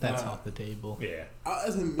 That's Nah. off the table. yeah.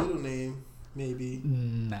 As a middle name, maybe.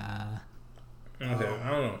 Nah. Okay, I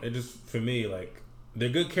don't know. It just for me like they're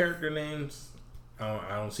good character names.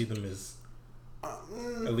 I don't see them as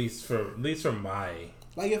at least for my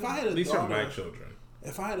Like if I had a at least for my daughter, children.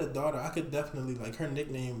 if I had a daughter, I could definitely like her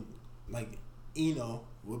nickname, like Eno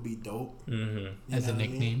would be dope. Mm-hmm. You As know a what I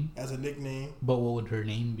mean? nickname? As a nickname. But what would her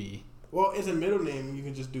name be? Well, it's a middle name. You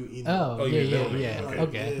can just do Eno. Oh, Oh, yeah, you yeah, know, yeah. okay.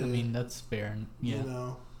 Okay. Yeah. I mean, that's fair. Yeah. You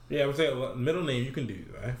know. Yeah, I would say middle name you can do.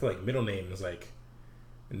 I feel like middle name is like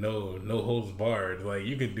no holds barred. Like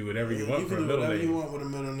you can do whatever you want You for a can do middle whatever you name. want with a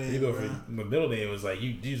middle name. You go bro. for the middle name is like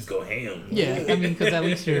you just go ham. Yeah, I mean, because at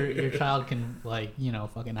least your child can, like, you know,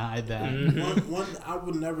 fucking hide that. Mhm. one. I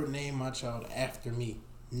would never name my child after me.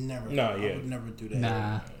 Never. No, I yeah. would never do that.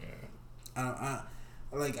 Nah.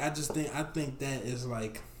 I just think that is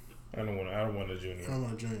like I don't want a I junior. don't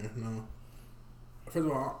want a junior. No. First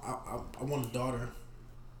of all, I want a daughter.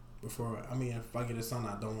 Before if I get a son,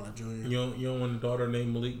 I don't want a junior. You don't want a daughter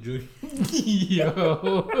named Malik Jr.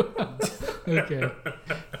 Yo. Okay.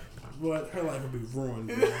 But her life would be ruined.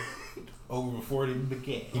 Man. Over 40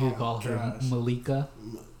 began. You could call her gosh. Malika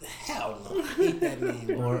Hell no. I hate that name.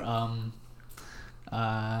 Bro.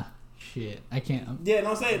 or shit. I can't. Yeah,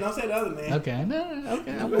 don't say it. Don't say the other name. Okay. No.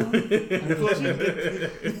 Okay. I won't.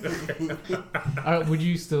 All right, would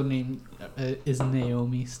you still name? Is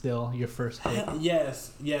Naomi still your first pick?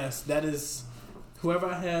 Yes. That is whoever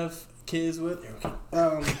I have kids with.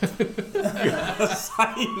 No,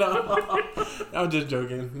 I'm just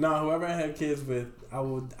joking. No, whoever I have kids with, I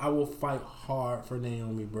will fight hard for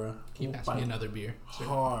Naomi, bro. Keep asking me another beer. Sir.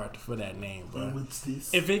 Hard for that name, bro. What's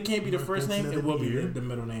this? If it can't be the first name, it will be beer? the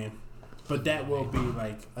middle name. But that will be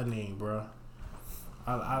like a name, bro.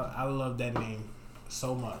 I love that name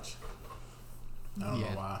so much.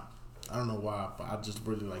 I don't know why, but I just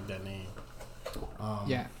really like that name.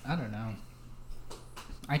 Yeah, I don't know.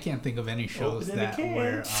 I can't think of any shows Open the that can.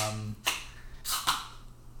 were.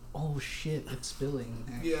 Oh shit! It's spilling.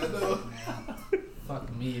 Yeah, I know. Man.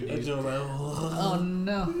 Fuck me, That dude. joint like, Oh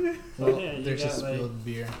no. Well, Yeah, you there's got, just like, spilled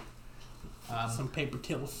beer. some paper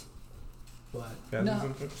kills. But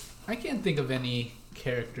no, I can't think of any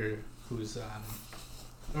character who's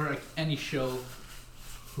or like any show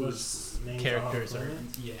whose names characters are are.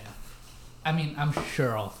 off Yeah. I mean, I'm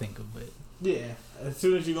sure I'll think of it. Yeah. As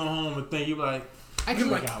soon as you go home and think, you be like,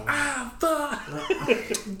 Actually, I got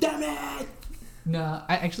one. Damn it! no.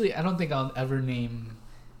 I don't think I'll ever name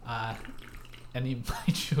any of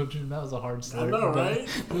my children. That was a hard I start. know, right?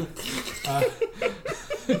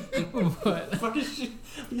 But Fucking shit.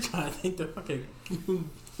 You trying to think the fucking.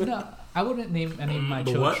 no, I wouldn't name any of my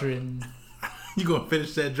The what? children. You gonna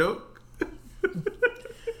finish that joke?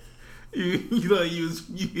 you thought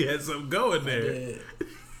you had something going there.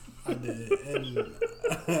 I did. And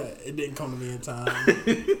it didn't come to me in time.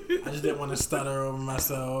 I just didn't want to stutter over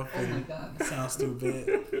myself Oh my and god. sound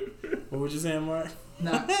stupid. What were you saying, Mark?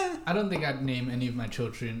 No, I don't think I'd name any of my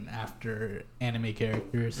children after anime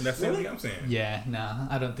characters. That's the only thing I'm saying. Yeah, no,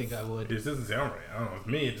 I don't think I It would. just doesn't sound right. I don't know. To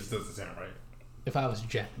me, it just doesn't sound right. If I was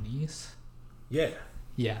Japanese, Yeah.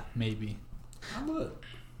 yeah, maybe. I would.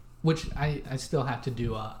 Which I still have to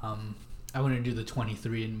do. I want to do the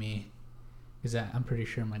 23andMe, because I'm pretty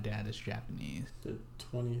sure my dad is Japanese. The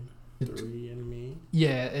 23 and me.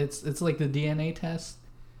 Yeah, it's like the DNA test.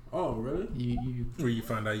 Oh, really? You Where you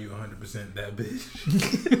find out you 100% that bitch.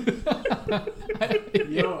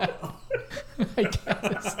 Yo. I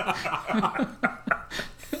guess.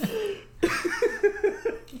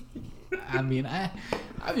 I mean,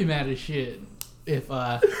 I'd be mad as shit if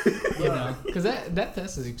you know, because that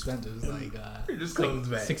test is expensive. It's like It just it's comes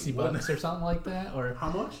like back. $60 or something like that, or How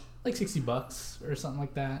much? like $60 or something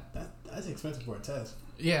like that. That's expensive for a test.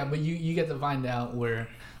 Yeah, but you get to find out where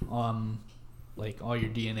like all your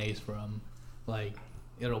DNA's from. Like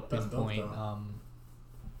it'll That's dope, pinpoint though.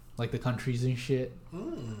 like the countries and shit.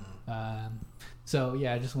 So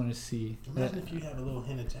yeah, I just want to see. Imagine if you have a little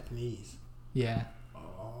hint of Japanese. Yeah,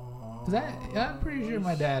 Oh. 'cause I'm pretty sure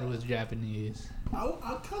my dad was Japanese.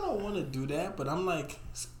 I kind of want to do that, but I'm like,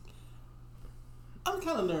 I'm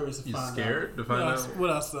kind of nervous to You find scared out. to find out?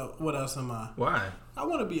 What else am I? Why? I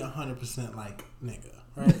want to be 100% like nigga,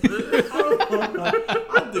 right?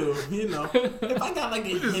 I do, you know. If I got like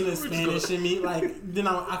a hint of Spanish in me, like then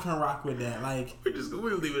I can rock with that, like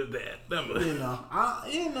We'll leave it at that. you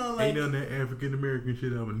know, like Ain't on that African American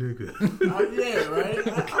shit. I'm a nigga. yeah, right.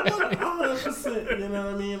 I'm 100%, you know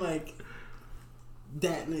what I mean, like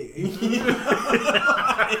that nigga,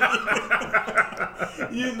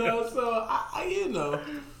 you know. So I you know,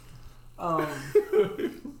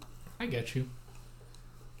 I get you.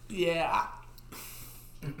 yeah.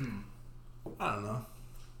 I don't know.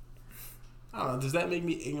 Does that make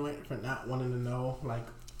me ignorant for not wanting to know like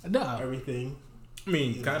No, everything? I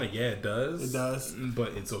mean, kind of, yeah, it does. It does. But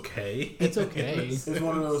it's okay. it's okay. It's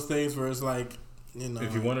one of those things where it's like, you know.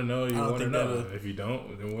 If you want to know, you I don't want to think know. that'll- If you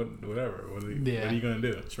don't, then whatever. What are Yeah. you going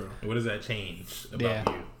to do? True. What does that change about Yeah.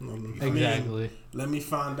 you? I mean, Exactly. let me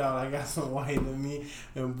find out I got some white in me,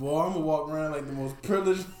 and boy, I'm gonna walk around like the most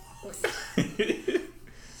privileged.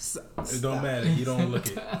 It don't matter. You don't look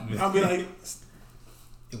it. I'll be like,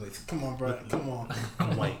 Like, come on, bro, come on.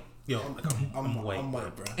 I'm white. Yo, I'm white. I'm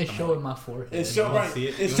white, bro. It's showing my forehead. It's You show don't right. see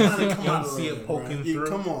it? It's You don't trying to see- come you out don't a see little it bit, bro. poking You- through?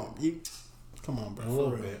 Come on, come on, bro. A For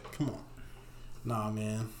little real. bit. Come on. Nah,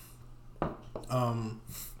 man.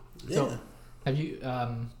 Yeah. So, have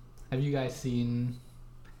you guys seen?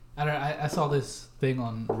 I don't know. I saw this thing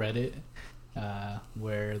on Reddit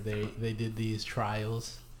where they did these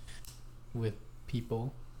trials with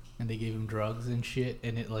people and they gave them drugs and shit,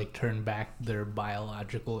 and it like turned back their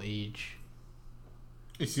biological age.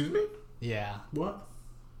 Excuse me? Yeah. What?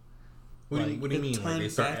 What do you It mean? Like they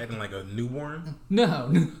turned start back- acting like a newborn?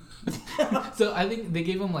 No. So I think they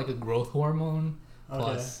gave them like a growth hormone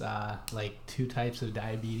plus like 2 types of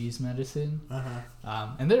diabetes medicine.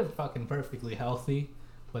 And they're fucking perfectly healthy,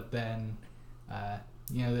 but then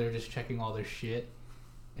they're just checking all their shit,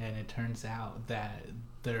 and it turns out that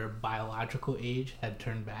their biological age had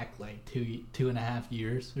turned back like 2.5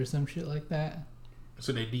 years or some shit like that.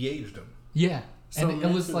 So they de-aged them. Yeah. So And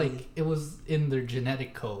it was mentally- like it was in their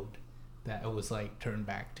genetic code that it was like turned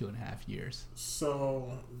back 2.5 years.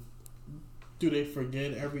 So, do they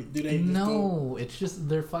forget every? Do they? Just Go, No, it's just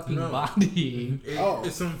their fucking No. body.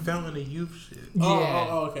 It's some fountain of youth shit. Yeah.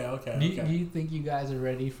 Okay. Do you think you guys are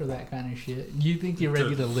ready for that kind of shit? Do you think you're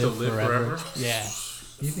ready to live, live forever? forever? Yeah.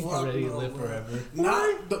 Do you think Fuck you're ready to no, live bro. forever?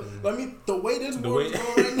 Not the way this The world way, is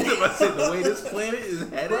going right now. I said, the way this planet is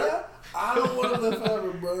headed. Bruh, I don't want to live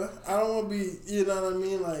forever, bro. I don't want to be, you know what I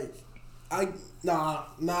mean? Like, nah,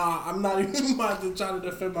 I'm not even about to try to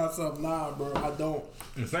defend myself. Nah, bro, I don't.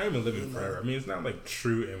 It's not even living forever. I mean, it's not like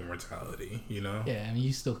true immortality, you know? Yeah, I mean,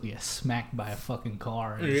 you still get smacked by a fucking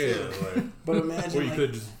car. And Yeah, like, But imagine, or you like,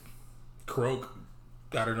 could just croak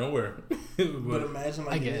out of nowhere. but imagine,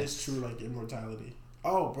 I like, it guess. is true, like, immortality.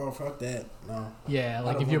 Oh, bro, fuck that. No. Yeah, I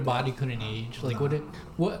like don't if your want that. body couldn't age, like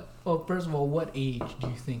well, first of all, what age do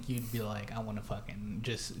you think you'd be like, I want to fucking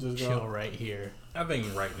just Just chill go. right here? I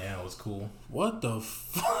think right now is cool. What the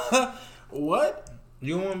fuck? What?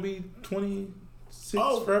 You don't want to be 26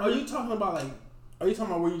 forever? Are you talking about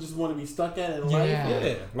where you just want to be stuck at in life?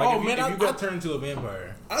 Yeah. Like if you got turned into a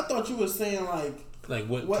vampire. I thought you were saying like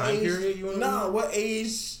what time period you want to Nah, what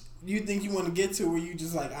age you think you want to get to where you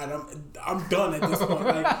just like, I'm done at this point.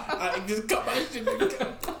 Like, I just cut my shit,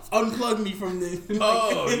 unplug me from this.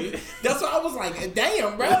 Like, that's what I was like,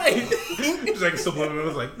 damn, bro. It's like subliminal. It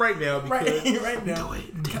was like, right now, because right now. Do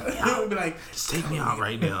it. Take me out. Be like, just take me out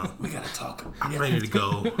right now. We gotta talk. I'm ready to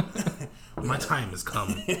go. My time has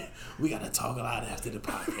come. We gotta talk a lot after the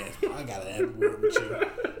podcast. I gotta have a word with you.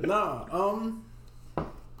 No,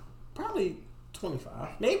 probably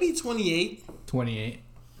 25, maybe 28. 28.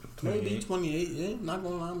 Maybe 28, yeah, not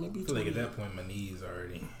gonna lie, maybe 28. I feel like at that point, my knees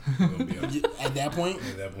already gonna be on. At that point?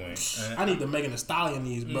 At that point. I need the Megan Thee Stallion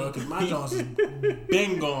knees, bro, because my joints is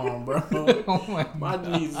been gone, bro. Oh my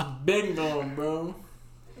knees is been gone, bro.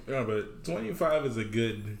 Yeah, but 25 is a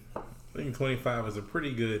good, I think 25 is a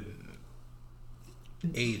pretty good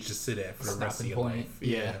age to sit at for the rest of your life.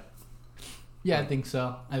 Yeah, I think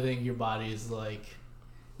so. I think your body is like,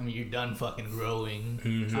 I mean, you're done fucking growing,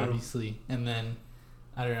 obviously, and then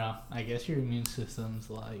I don't know. I guess your immune system's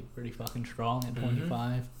like pretty fucking strong at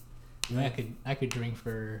 25. I mean, I could drink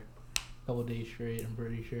for a couple days straight. I'm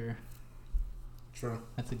pretty sure. True.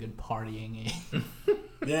 That's a good partying age.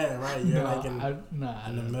 Yeah, right. You're like in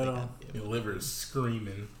the middle. Your liver is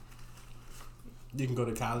screaming. You can go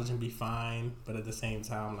to college and be fine, but at the same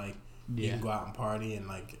time, like you can go out and party and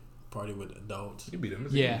like party with adults. You'd be them.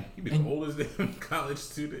 Yeah. You'd be the oldest damn college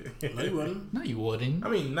student. No, you wouldn't. No, you wouldn't.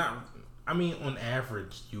 I mean, on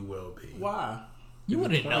average, you will be. Why? You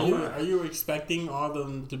wouldn't know. Are you expecting all of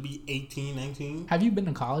them to be 18, 19? Have you been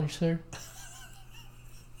to college, sir?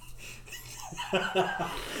 You're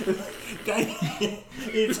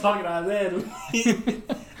talking out that.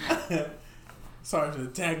 Sorry to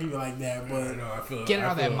attack you like that, but I feel get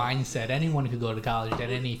out of that mindset. Anyone could go to college at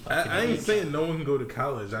any fucking I ain't age. saying no one can go to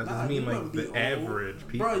college. I just mean like the old. average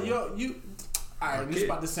people. Bro, you. Alright, this is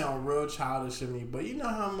about to sound real childish to me, but you know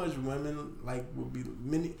how much women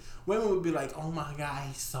women would be like, "Oh my god,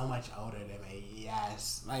 he's so much older than me."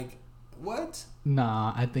 Yes, like what?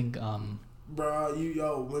 Nah, I think Bro,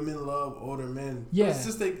 women love older men. Yeah. It's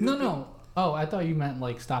just like, no. Oh, I thought you meant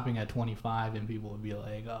like stopping at 25 and people would be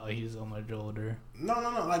like, "Oh, he's so much older." No.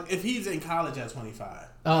 Like if he's in college at 25.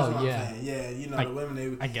 Oh yeah. I'm saying. Yeah, you know the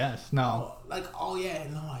women I guess no.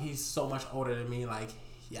 He's so much older than me. Like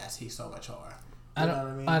yes, he's so much older. I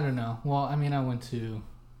don't know. Well, I mean, I went to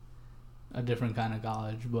a different kind of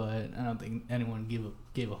college, but I don't think anyone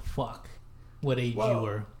gave a fuck what age you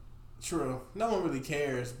were. True. No one really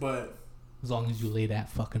cares, but as long as you lay that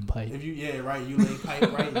fucking pipe. If you lay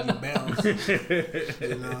pipe right and you bounce,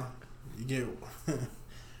 you know, you get.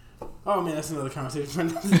 Oh man, that's another conversation for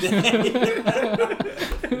another day.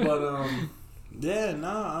 But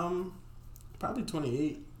probably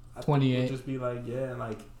 28. 28. Would just be like,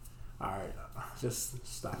 all right, just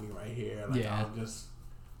stop me right here. Like I'll just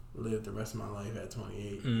live the rest of my life at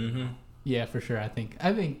 28. Mm-hmm. Yeah, for sure. I think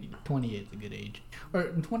 28 is a good age, or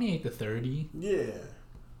 28 to 30. Yeah.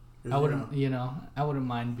 I wouldn't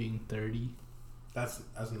mind being 30. That's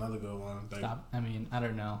another good one. Stop. I mean, I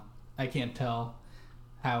don't know. I can't tell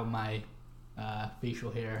how my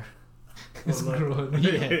facial hair is growing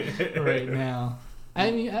right now. I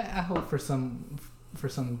mean, I hope for some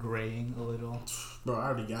graying a little. Bro, I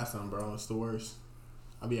already got some, bro. It's the worst.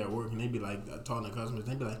 I'll be at work and they be like talking to customers.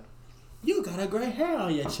 They be like, "You got a gray hair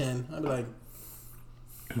on your chin." I'll be like,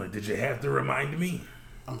 "Did you have to remind me?"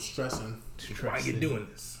 I'm stressing. Why are you doing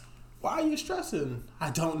this? Why are you stressing?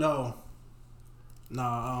 I don't know.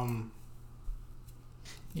 Nah,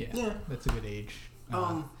 yeah, that's a good age.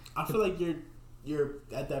 I feel like you're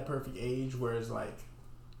at that perfect age where it's like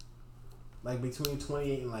between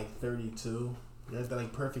 28 and 32. You're at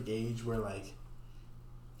that perfect age where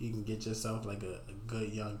you can get yourself a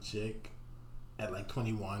good young chick at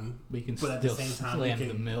 21. But at the same time, slam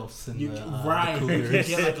the milfs and the cougars.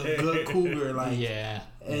 You get a good cougar,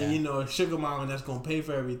 and a sugar mama that's gonna pay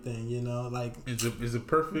for everything. It's a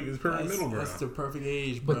perfect middle ground. That's the perfect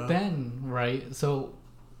age, bro. But then, right? So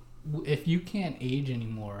if you can't age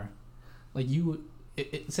anymore,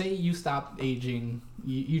 say you stopped aging,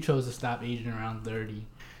 you chose to stop aging around 30,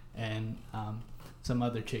 and some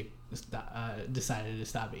other chick decided to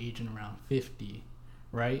stop aging around 50,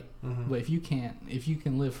 right? Mm-hmm. But if you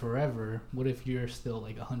can live forever, what if you're still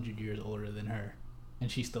 100 years older than her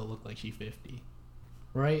and she still look like she's 50?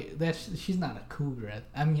 right? She's not a cougar.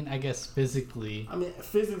 I mean, I guess physically. I mean,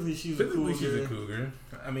 physically she's a cougar.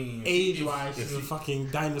 I mean, age-wise, she's a fucking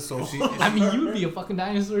dinosaur. I mean, you would be a fucking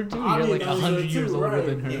dinosaur too. You're like 100 years older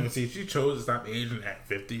than her. Yeah, see, if she chose to stop aging at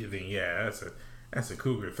 50, then yeah, that's a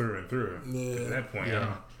cougar through and through. Yeah. At that point,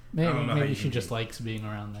 I don't know maybe she just likes being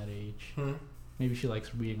around that age. Maybe she likes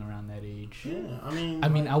being around that age. Yeah, I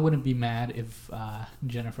mean, I wouldn't be mad if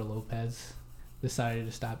Jennifer Lopez decided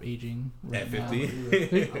to stop aging at 50.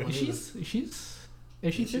 Is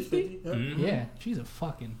she 50? Yeah, she's a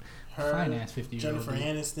fucking fine ass 50-year-old. Jennifer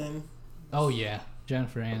Aniston. Oh yeah,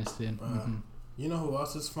 Jennifer Aniston. You know who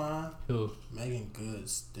else is fine? Who? Megan Good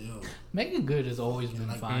still. Megan Good has always been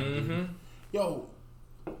fine. Dude. Yo.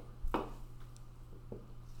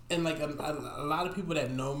 And like a lot of people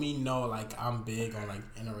that know me know like I'm big on like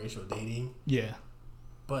interracial dating. Yeah.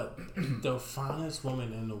 But the finest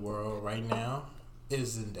woman in the world right now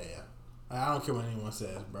is Zendaya. I don't care what anyone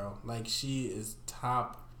says, bro. Like she is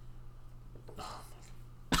top. Oh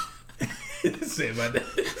my god. Say about that.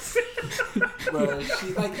 Bro,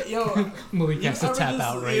 she like yo. Malik has to tap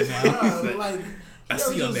out right now. Like I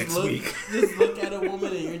see you next week. Just look at a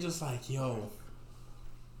woman and you're just like, yo.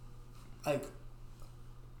 Like.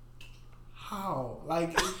 How?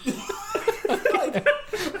 Like,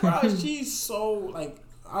 bro, she's so, like,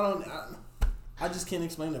 I just can't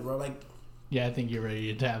explain it, bro. Like, yeah, I think you're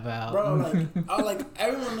ready to tap out. Bro, like,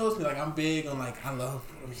 everyone knows me. Like, I'm big on, like, I love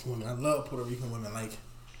Puerto Rican women. I love Puerto Rican women. Like,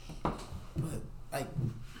 but, like,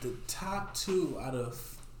 the top 2 out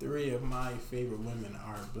of 3 of my favorite women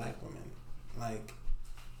are black women. Like,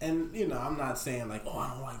 and, you know, I'm not saying, like, oh,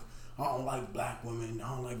 I don't like black women.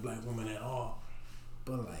 I don't like black women at all.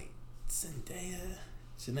 But, like, Zendaya,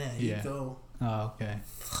 Jhené Aiko. Oh, okay.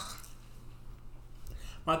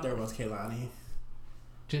 My third one's Kehlani.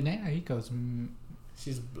 Jhené Aiko's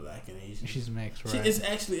she's black and Asian. She's mixed, right? It's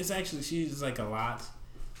actually she's like a lot,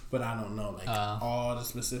 but I don't know like all the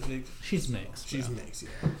specifics. She's mixed. She's mixed, yeah.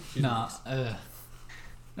 She's mixed. All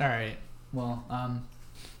right. Well, I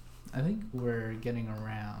think we're getting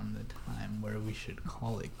around the time where we should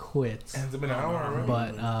call it quits. It's been an hour already.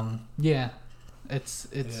 But yeah. It's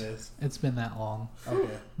been that long.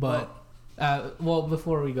 Okay. But well,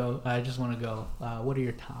 before we go, I just want to go. What are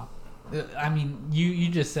your top? I mean, you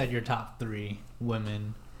just said your top 3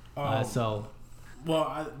 women. So.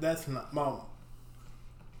 Well, that's not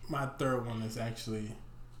my third one is actually.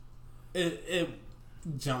 It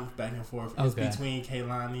jumps back and forth. It's between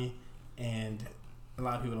Kehlani and a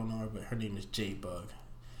lot of people don't know her, but her name is J-Bug.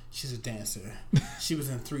 She's a dancer. She was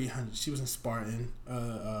in 300. She was in Spartan.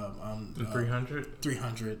 300?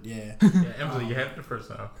 300, yeah. Yeah, Emily, you had it the first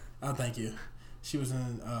time. Oh, thank you. She was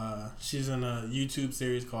in. She's in a YouTube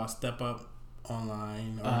series called Step Up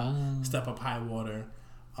Online or Step Up High Water.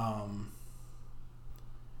 Oh,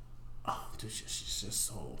 dude, she's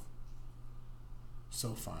just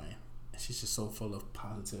so fine. She's just so full of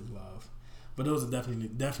positive love. But those are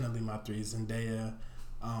definitely my 3: Zendaya,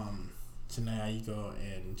 Jhené Aiko,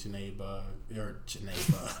 and J-Bug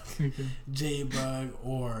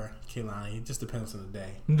or Kehlani. It just depends on the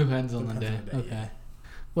day. Depends on the day. Okay. Yeah.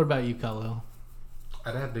 What about you, Khalil?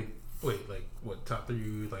 I'd have to wait. Like what? Top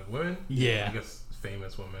 3 like women? Yeah. I guess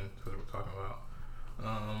famous women. That's what we're talking about.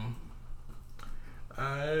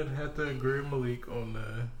 I'd have to agree with Malik on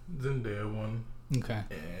the Zendaya one. Okay.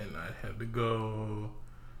 And I'd have to go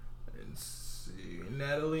and see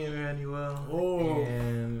Natalie Emmanuel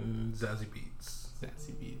and Zazie Beetz.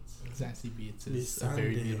 Zazie Beetz is a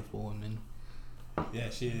very beautiful woman. Yeah,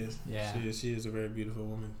 she is. Yeah. She is a very beautiful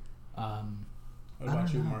woman. What I about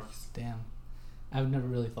don't you, know. Marcus? Damn. I've never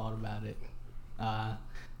really thought about it.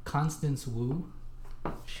 Constance Wu,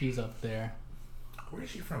 she's up there. Where is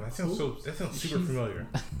she from? That sounds super familiar.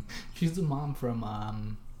 She's the mom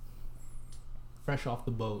from Fresh Off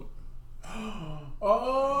the Boat.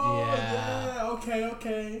 Oh yeah.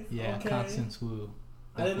 Okay. Yeah, okay. Constance Wu.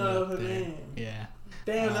 I didn't know her name. Yeah.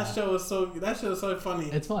 Damn, that show was so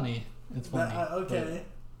funny. It's funny. Okay.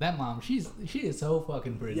 That mom, she is so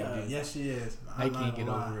fucking pretty. Yeah, dude. yes she is. I can't get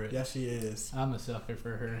over it. Yes she is. I'm a sucker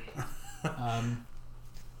for her.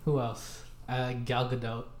 Who else? Gal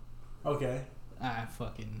Gadot. Okay.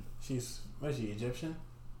 Was she Egyptian?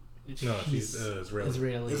 No, she's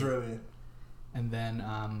Israeli. Israeli. And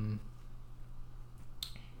then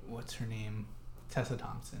what's her name? Tessa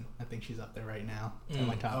Thompson. I think she's up there right now. It's in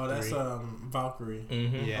my top 3. Oh, that's Valkyrie.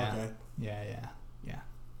 Mm-hmm. Yeah. Okay. Yeah.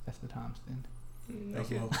 Tessa Thompson. Thank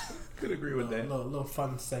you. Could agree with that. Little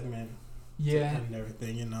fun segment. Yeah. And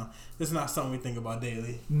everything, you know. It's not something we think about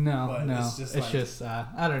daily. No. It's just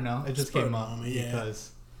I don't know. It just came up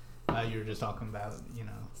because You were just talking about, you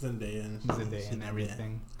know, Zendaya and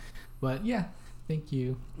everything. But yeah, thank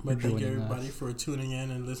you. But thank you everybody for tuning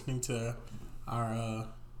in and listening to our,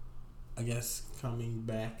 I guess, coming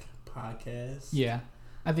back podcast. Yeah.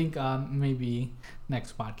 I think maybe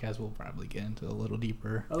next podcast we'll probably get into a little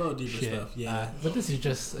deeper shit. Stuff. Yeah, but this is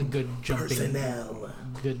just a good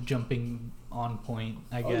jumping on point,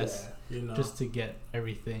 I guess. Yeah. You know, just to get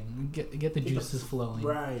everything, get the juices flowing.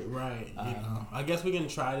 Right. You know, I guess we can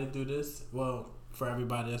try to do this. Well, for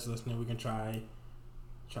everybody that's listening, we can try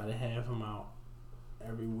to have them out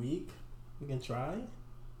every week. We can try.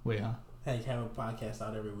 Wait, huh? Have a podcast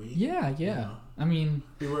out every week. Yeah. You know? I mean,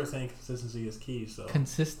 we were saying consistency is key. So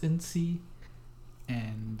consistency,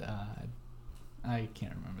 and I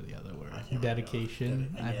can't remember the other word.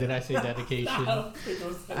 Dedication. Did I say dedication?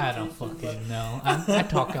 I don't fucking know. I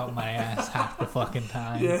talk out my ass half the fucking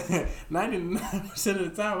time. Yeah, 99%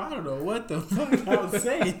 of the time, I don't know what the fuck I was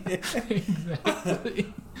saying.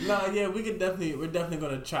 Exactly. No, yeah, we're definitely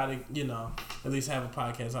gonna try to, you know, at least have a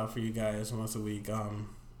podcast out for you guys once a week.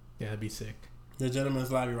 Yeah, that'd be sick. The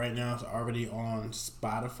Gentleman's Lobby right now is already on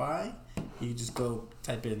Spotify. You can just go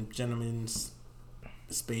type in Gentleman's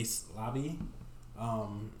Space Lobby.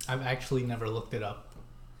 I've actually never looked it up.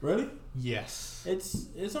 Really? Yes.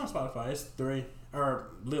 It's on Spotify. It's 3.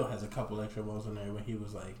 Or Lil has a couple extra ones in there when he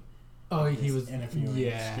was like, he was interviewing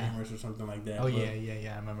streamers or something like that. Oh, but,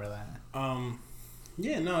 yeah. I remember that.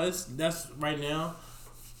 Yeah, no, that's right now.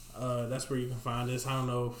 That's where you can find us. I don't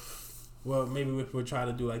know. Well, maybe we'll try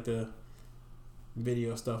to do like the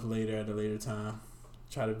video stuff later at a later time.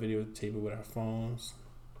 Try to videotape it with our phones.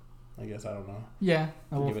 I guess, I don't know. Yeah,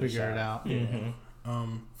 we'll figure it out. Yeah.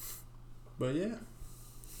 Mm-hmm. But yeah,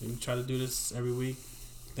 we try to do this every week.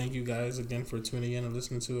 Thank you guys again for tuning in and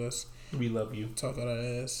listening to us. We love you. Talk out our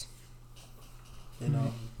ass. You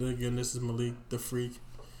know, again, this is Malik the Freak.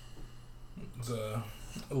 It's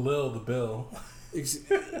Lil the Bill. I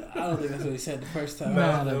don't think that's what he said the first time.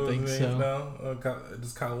 No, I don't think so. No,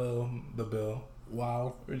 just call Lil the Bill.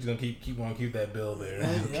 Wow. We're just gonna keep that bill there.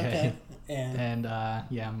 Okay. And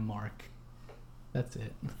Mark. That's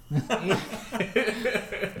it.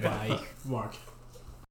 Bye. Mark.